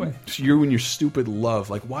 Anyway, you and your stupid love.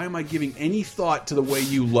 Like, why am I giving any thought to the way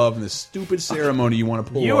you love and this stupid ceremony you want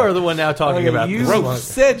to pull? You off? are the one now talking about you this.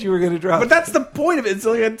 said you were going to drop. But that's the point of it. It's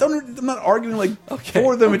like I'm not arguing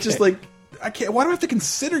for them. It's just like I can't. Why do I have to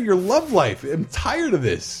consider your love life? I'm tired of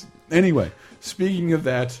this. Anyway, speaking of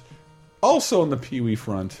that, also on the Pee Wee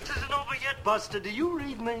front. Isn't over yet, Buster. Do you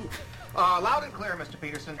read me? Loud and clear, Mr.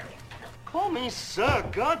 Peterson. Call me sir,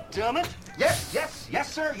 God damn it. Yes,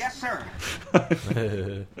 sir, yes, sir.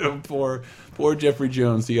 Poor Jeffrey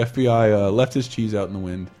Jones. The FBI left his cheese out in the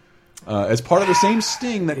wind as part of the same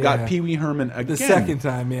sting that got Pee Wee Herman again. The second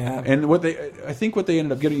time, yeah. And I think what they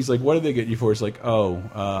ended up getting, he's like, what did they get you for? It's like,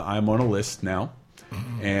 I'm on a list now,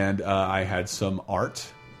 and I had some art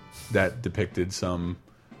that depicted some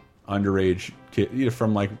underage kid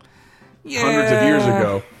from like hundreds of years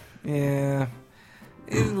ago. Yeah.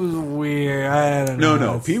 It was weird. I don't know.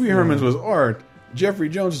 No. Pee Wee Herman's was art. Jeffrey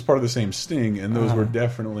Jones is part of the same sting, and those were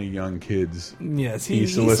definitely young kids. Yes, he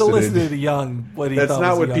solicited a young. That's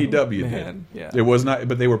not what PW did. Man. Yeah. It was not,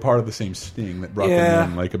 but they were part of the same sting that brought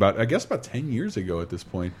them in. Like about 10 years ago at this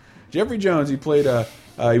point. Jeffrey Jones, he played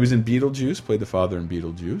he was in Beetlejuice, played the father in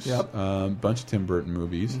Beetlejuice. Yep. Bunch of Tim Burton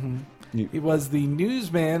movies. He was the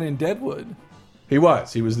newsman in Deadwood. He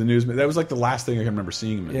was the newsman. That was like the last thing I can remember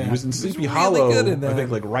seeing him in. Yeah. He was in Sleepy really Hollow. good in that. I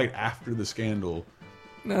think like right after the scandal.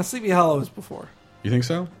 No, Sleepy Hollow was before. You think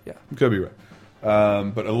so? Yeah. You could be right.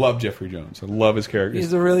 But I love Jeffrey Jones. I love his character.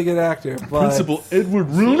 He's a really good actor. But Principal Edward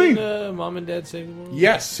Rooney. Mom and Dad Save the World.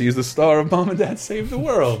 Yes, he's the star of Mom and Dad Save the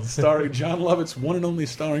World, starring John Lovett's one and only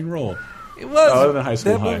starring role. It was. Other than High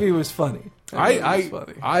School That High. movie was funny.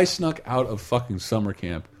 I snuck out of fucking summer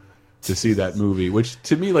camp to see that movie, which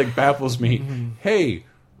to me like baffles me. Hey,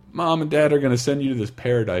 Mom and Dad are going to send you to this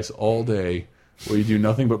paradise all day where you do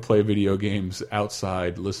nothing but play video games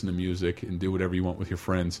outside, listen to music, and do whatever you want with your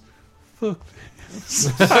friends. Fuck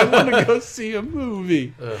this. I want to go see a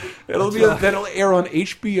movie. That'll air on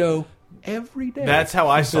HBO every day. That's how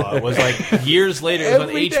I saw it. Was like years later, it was on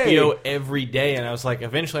Every HBO day. every day, and I was like,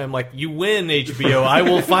 eventually, I'm like, you win, HBO. I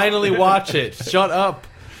will finally watch it. Shut up.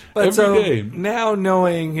 But now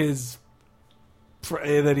knowing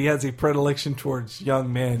that he has a predilection towards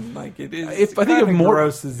young men, like it is. I think more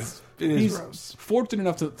gross. It is he's gross. fortunate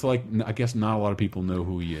enough to like. I guess not a lot of people know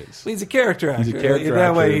who he is. He's a character actor. He's a character that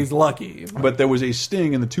actor. way, he's lucky. But there was a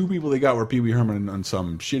sting, and the two people they got were Pee Wee Herman on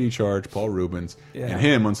some shitty charge, Paul Rubens, Yeah. and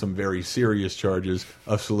him on some very serious charges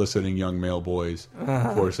of soliciting young male boys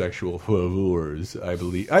for sexual favors. I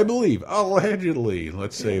believe, allegedly.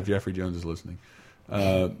 Let's say if Jeffrey Jones is listening.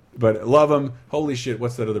 But love him. Holy shit!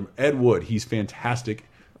 What's that other? Ed Wood. He's fantastic.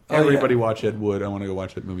 Everybody watch Ed Wood. I want to go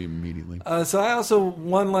watch that movie immediately. So I also,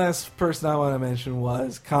 one last person I want to mention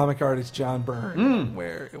was comic artist John Byrne,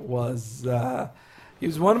 where it was, he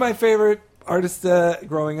was one of my favorite artists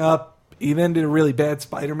growing up. He then did a really bad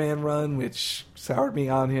Spider-Man run, which soured me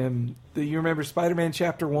on him. Do you remember Spider-Man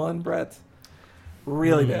Chapter 1, Brett?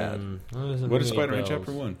 Really bad. What is Spider-Man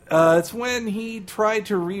Chapter 1? It's when he tried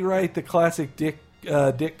to rewrite the classic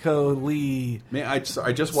Ditko Lee. Man, I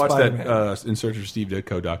just watched that In Search of Steve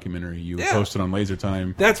Ditko documentary you posted on Laser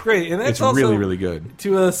Time. That's great, and that's it's also, really, really good.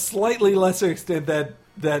 To a slightly lesser extent, that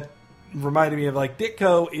reminded me of like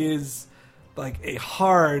Ditko is like a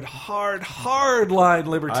hard line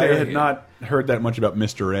libertarian. I had not heard that much about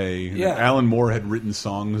Mr. A. Yeah. Alan Moore had written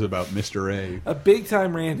songs about Mr. A. A big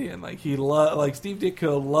time Randian. Like like Steve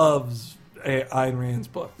Ditko loves Ayn Rand's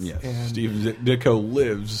books. Yes, and Steve Ditko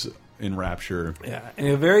lives in Rapture. Yeah, and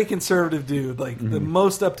a very conservative dude, like the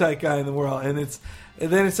most uptight guy in the world. And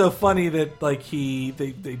then it's so funny that like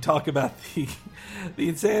they talk about the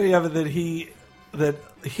insanity of it that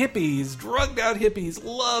hippies, drugged out hippies,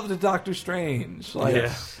 loved Doctor Strange. Like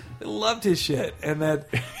they loved his shit, and that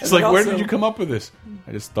It's like, where did you come up with this?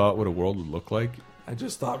 I just thought what a world would look like. I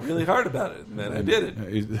just thought really hard about it, and then I did it.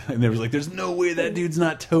 And they was like, "There's no way that dude's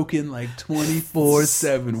not token like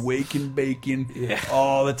 24/7, waking bacon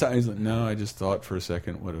all the time." He's like, "No, I just thought for a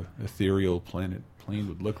second what a ethereal plane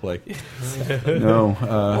would look like." No.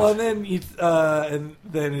 Well, and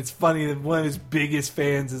then it's funny that one of his biggest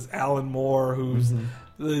fans is Alan Moore, who's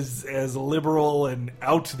is as liberal and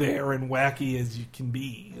out there and wacky as you can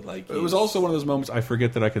be. Like it was also one of those moments I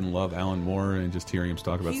forget that I can love Alan Moore, and just hearing him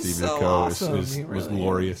talk about Steve Ditko awesome. was Really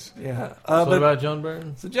glorious. Yeah. So what about John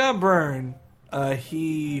Byrne? So John Byrne, I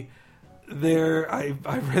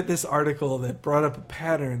read this article that brought up a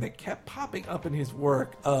pattern that kept popping up in his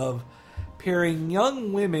work of pairing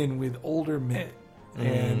young women with older men,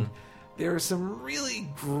 and there are some really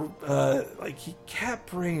like he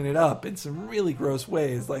kept bringing it up in some really gross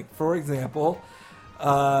ways. Like for example,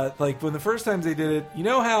 like when the first times they did it, you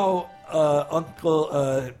know how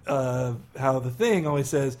how the Thing always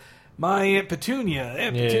says, "My Aunt Petunia,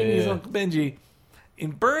 Petunia's Uncle Benji."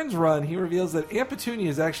 In Byrne's run, he reveals that Aunt Petunia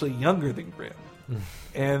is actually younger than Grimm,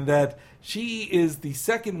 and that she is the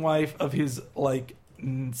second wife of his like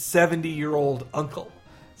 70-year-old uncle.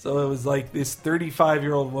 So it was like this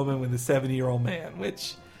 35-year-old woman with a 70-year-old man,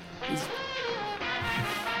 which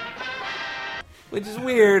is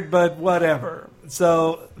weird, but whatever.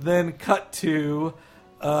 So then cut to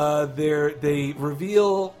they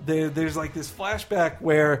reveal there's like this flashback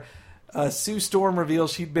where Sue Storm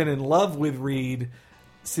reveals she'd been in love with Reed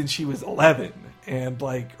since she was 11 and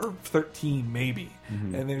or 13 maybe.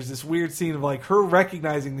 And there's this weird scene of like her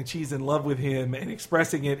recognizing that she's in love with him and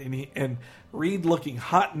expressing it, and Reed looking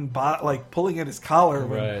hot and like pulling at his collar.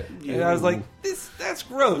 Right. And I was like, that's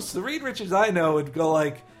gross. The Reed Richards I know would go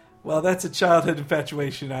like, well, that's a childhood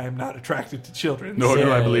infatuation. I am not attracted to children. Nor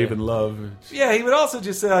do I believe in love. Yeah, he would also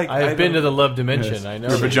just say like, I've been to the love dimension. Yes. I know.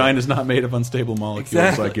 Your vagina is not made of unstable molecules.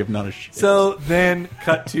 Exactly. I give not a shit. So then,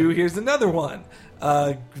 cut to here's another one.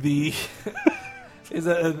 The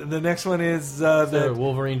next one is the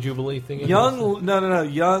Wolverine Jubilee thing.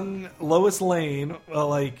 Young Lois Lane,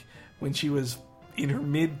 like when she was in her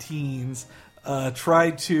mid-teens,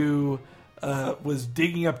 tried to was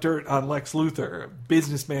digging up dirt on Lex Luthor,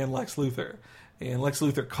 businessman Lex Luthor, and Lex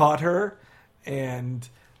Luthor caught her and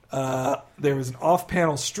there was an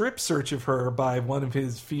off-panel strip search of her by one of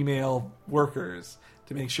his female workers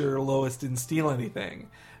to make sure Lois didn't steal anything.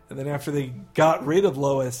 And then after they got rid of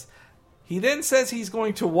Lois, he then says he's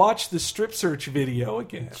going to watch the strip search video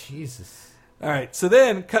again. Jesus. All right, so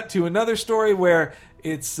then cut to another story where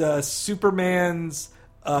it's Superman's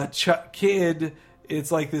kid.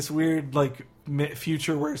 It's like this weird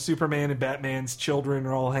future where Superman and Batman's children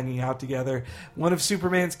are all hanging out together. One of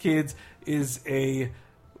Superman's kids is a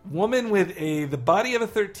woman with the body of a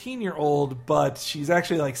 13-year-old, but she's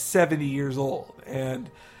actually like 70 years old. And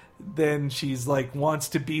then she's like wants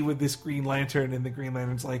to be with this Green Lantern, and the Green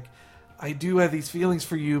Lantern's like, I do have these feelings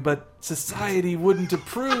for you, but society wouldn't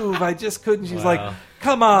approve. I just couldn't. She's like,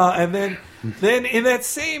 come on. And then in that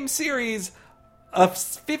same series, a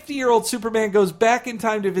 50-year-old Superman goes back in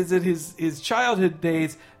time to visit his childhood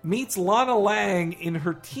days, meets Lana Lang in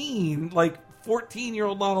her teen,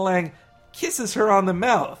 14-year-old Lana Lang, kisses her on the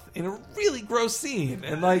mouth in a really gross scene.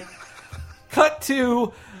 And cut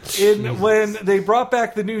to when they brought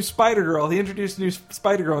back the new Spider-Girl, he introduced a new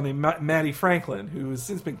Spider-Girl named Maddie Franklin, who has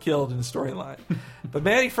since been killed in the storyline. But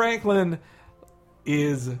Maddie Franklin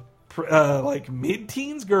is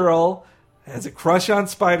mid-teens girl, has a crush on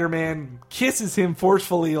Spider-Man, kisses him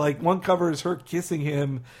forcefully, one cover is her kissing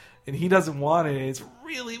him, and he doesn't want it. It's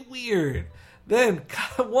really weird. Then,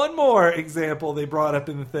 one more example they brought up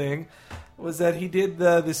in the thing was that he did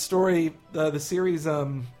the series,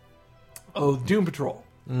 Doom Patrol.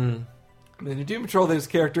 And in Doom Patrol, there's a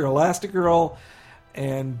character, Elastigirl,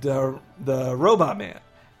 and the Robot Man.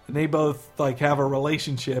 And they both have a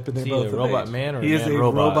relationship, and they're both a robot man, or he is a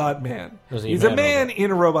robot man. He's a man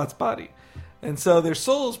in a robot's body. And so their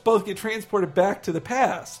souls both get transported back to the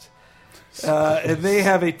past. And they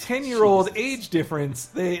have a 10-year-old age difference.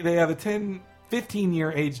 They have a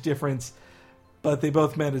 15-year age difference, but they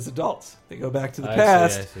both met as adults. They go back to the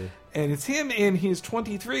past. I see. And it's him in his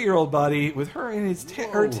 23-year-old body with her in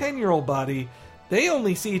her 10-year-old body. They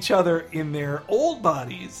only see each other in their old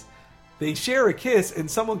bodies. They share a kiss, and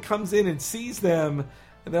someone comes in and sees them,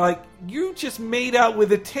 and they're like, you just made out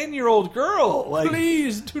with a 10-year-old girl.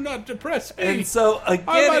 Please do not depress me. And so, again,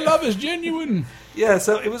 my love is genuine. Yeah,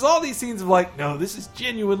 so it was all these scenes of no, this is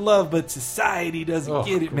genuine love, but society doesn't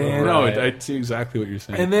get it, man. No, I see exactly what you're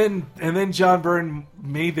saying. And then John Byrne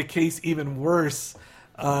made the case even worse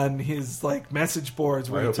on his message boards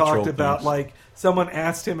where he talked about someone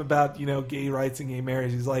asked him about gay rights and gay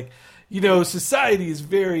marriage. He's like, society is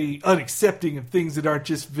very unaccepting of things that aren't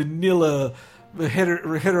just vanilla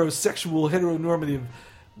heterosexual heteronormative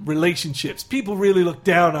relationships. People really look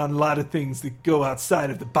down on a lot of things that go outside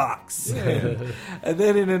of the box. And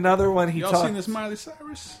then in another one he Y'all talked, seen this Miley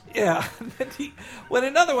Cyrus? Yeah. When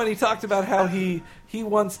another one he talked about how he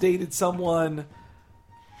once dated someone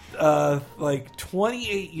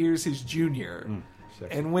 28 years his junior.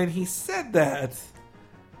 And when he said that,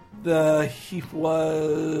 he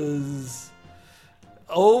was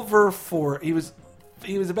over 40.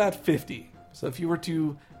 He was about 50. So if you were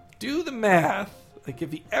to do the math,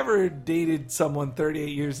 if he ever dated someone 38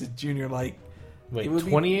 years his junior, wait,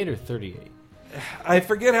 28 or 38? I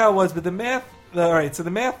forget how it was, but the math. All right, so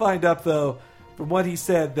the math lined up though, from what he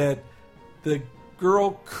said, that the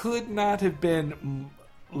girl could not have been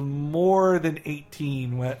more than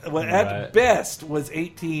 18. At best was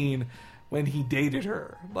 18 when he dated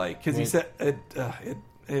her. Because he said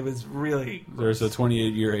it was really. There's a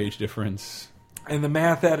 28-year age difference. And the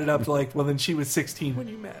math added up to well, then she was 16 when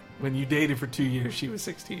you met. When you dated for 2 years, she was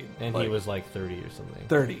 16. And he was 30 or something.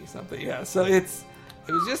 30 something, yeah. So it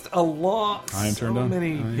was just a long. Time turned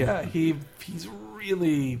on. Yeah, he's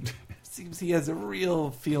really seems he has a real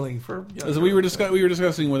feeling for. As we were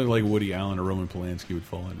discussing whether Woody Allen or Roman Polanski would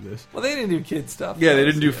fall into this. Well, they didn't do kid stuff. Yeah, they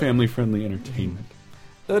didn't do family-friendly entertainment.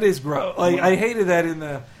 That is gross. I hated that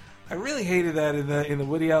I really hated that in the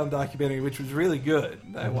Woody Allen documentary, which was really good.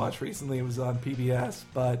 I watched recently. It was on PBS,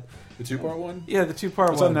 but the 2-part one. Yeah, the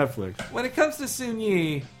 2-part one. It's on Netflix. When it comes to Soon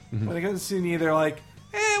Yi, they're like,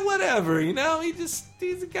 whatever.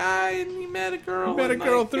 He's a guy and he met a girl. He met a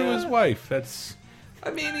girl through his wife. That's.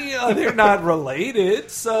 I mean, they're not related.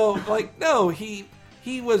 So no, he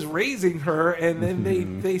was raising her, and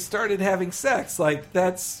then they started having sex.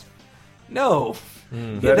 That's no.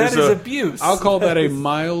 That is abuse. I'll call that a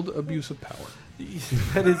mild abuse of power.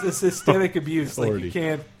 That is a systemic abuse. You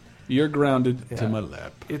can't. You're grounded to my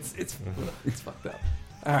lap. It's fucked up.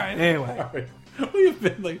 All right. Anyway, all right. We've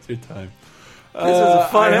been late through time. This was a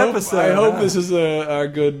fun episode. I hope this is our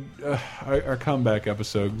good our comeback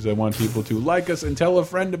episode, because I want people to like us and tell a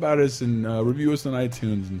friend about us and review us on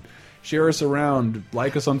iTunes and share us around,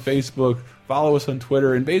 like us on Facebook, follow us on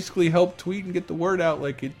Twitter, and basically help tweet and get the word out.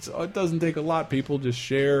 Like it doesn't take a lot. People just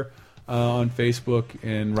share on Facebook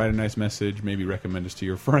and write a nice message. Maybe recommend us to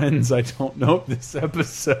your friends. I don't know if this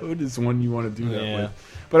episode is one you want to do that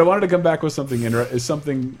with. But I wanted to come back with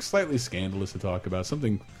something slightly scandalous to talk about,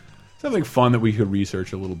 something fun that we could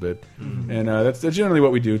research a little bit. And that's generally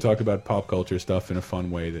what we do, talk about pop culture stuff in a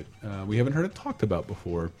fun way that we haven't heard it talked about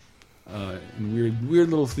before. And weird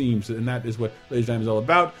little themes, and that is what Laser Time is all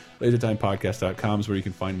about. LaserTimePodcast.com is where you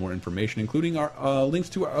can find more information, including our links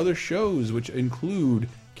to our other shows, which include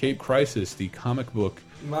Cape Crisis, the comic book.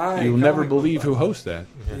 You'll never believe who hosts that.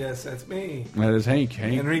 Yes, that's me. That is Hank.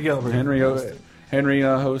 Henry Gilbert. Henry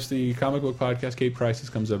hosts the comic book podcast. Cape Crisis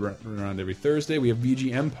comes up around every Thursday. We have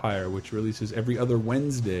VG Empire, which releases every other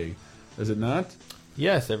Wednesday. Does it not?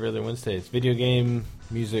 Yes, every other Wednesday. It's video game,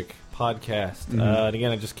 music, podcast. And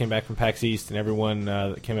again, I just came back from PAX East, and everyone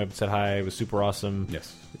that came up and said hi. It was super awesome.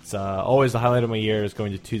 Yes. It's always the highlight of my year is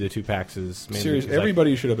going to the two PAXs. Seriously,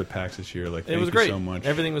 everybody showed up at PAX this year. Like, it was great. So much.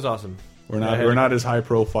 Everything was awesome. We're not as high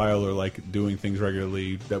profile or like doing things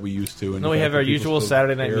regularly that we used to. And no, we have our usual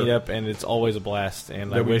Saturday night meetup, and it's always a blast.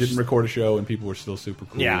 And we didn't record a show, and people were still super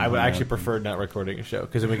cool. Yeah, I would actually preferred not recording a show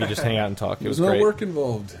because then we could just hang out and talk. It was great. No work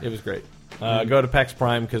involved. It was great. Go to PAX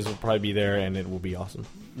Prime because we'll probably be there, and it will be awesome.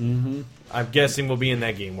 I'm guessing we'll be in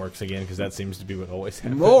that GameWorks again because that seems to be what always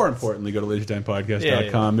happens. More importantly, go to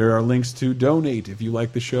LaserTimePodcast.com. There are links to donate. If you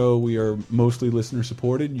like the show, we are mostly listener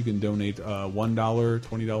supported. You can donate $1, $20,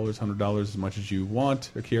 $100, as much as you want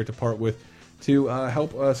or care to part with to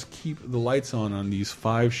help us keep the lights on these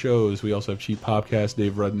 5 shows. We also have Cheap Popcast,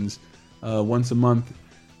 Dave Rudden's once a month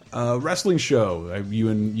wrestling show.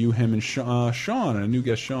 Him, and Sean, a new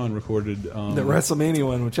guest, Sean, recorded the WrestleMania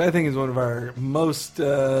one, which I think is one of our most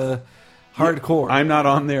hardcore. I'm not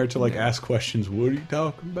on there to ask questions. What are you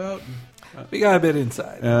talking about? We got a bit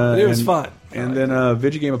inside, but it was fun. And then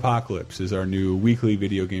Video Game Apocalypse is our new weekly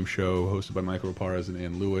video game show hosted by Michael Raparez and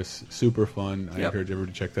Ann Lewis. Super fun. I encourage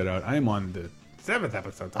everybody to check that out. I am on the 7th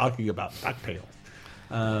episode talking about DuckTales.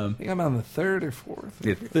 I think I'm on the 3rd or 4th.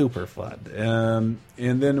 It's super fun.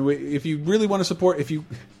 And then if you really want to support, the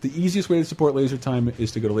easiest way to support Laser Time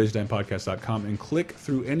is to go to LaserTimePodcast.com and click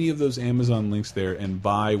through any of those Amazon links there and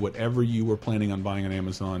buy whatever you were planning on buying on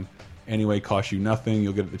Amazon. Anyway, costs you nothing.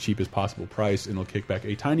 You'll get it at the cheapest possible price, and it'll kick back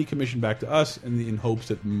a tiny commission back to us. And in hopes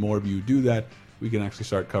that more of you do that, we can actually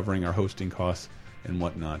start covering our hosting costs and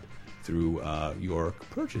whatnot through your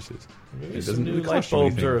purchases. Maybe it doesn't really light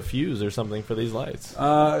bulbs or a fuse or something for these lights.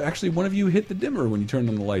 Actually, one of you hit the dimmer when you turned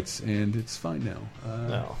on the lights, and it's fine now.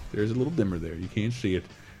 No. There's a little dimmer there. You can't see it.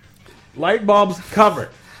 Light bulbs covered.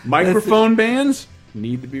 Microphone bands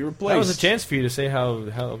need to be replaced. That was a chance for you to say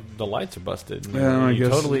how the lights are busted. I you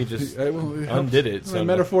guess totally just undid it. The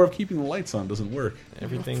metaphor of keeping the lights on doesn't work.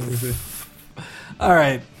 Everything. All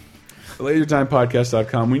right.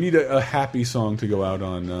 LaserTimePodcast.com. We need a happy song to go out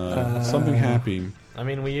on. Something happy. I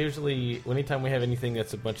mean, we usually, anytime we have anything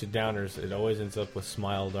that's a bunch of downers, it always ends up with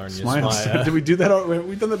Smile Darn You Smile. Did we do that?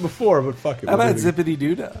 We've done that before, but fuck it. How about Zippity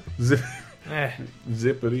Doodah?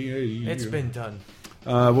 Zippity. It's been done.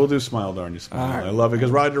 We'll do Smile Darn You Smile. Right. I love it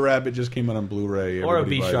because Roger Rabbit just came out on Blu-ray. Or a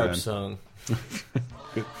B-Sharp song.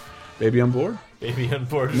 Baby on Board? Baby on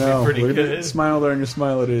Board would be pretty good. Smile Darn You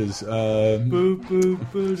Smile it is. Boop, boop,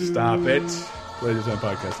 boop, stop it.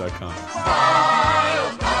 LaserTimePodcast.com.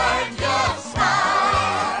 Smile, darn your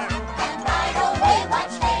smile, and right away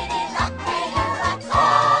watch Lady Luck pay you a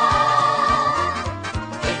call.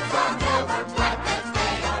 Things are never black as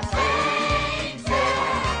they are painted.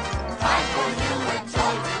 Time for you and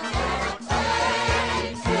joy to take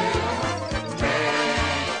to make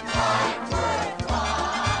life worthwhile.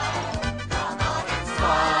 Come on and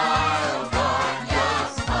smile, darn your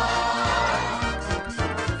smile.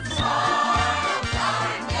 Smile,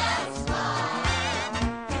 darn your smile.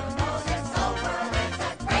 You know this whole world is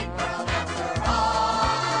a great world after all.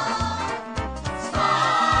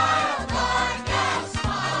 Smile, darn your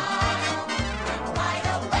smile. And right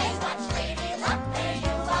away watch Lady Luck pay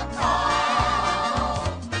you a call.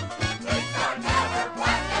 Things are never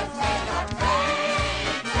black as they are painted.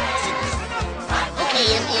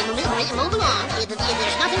 Okay, move along.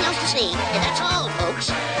 There's nothing else to see. That's all, folks.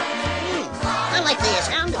 I like the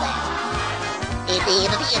sound of that.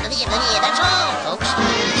 That's all, folks.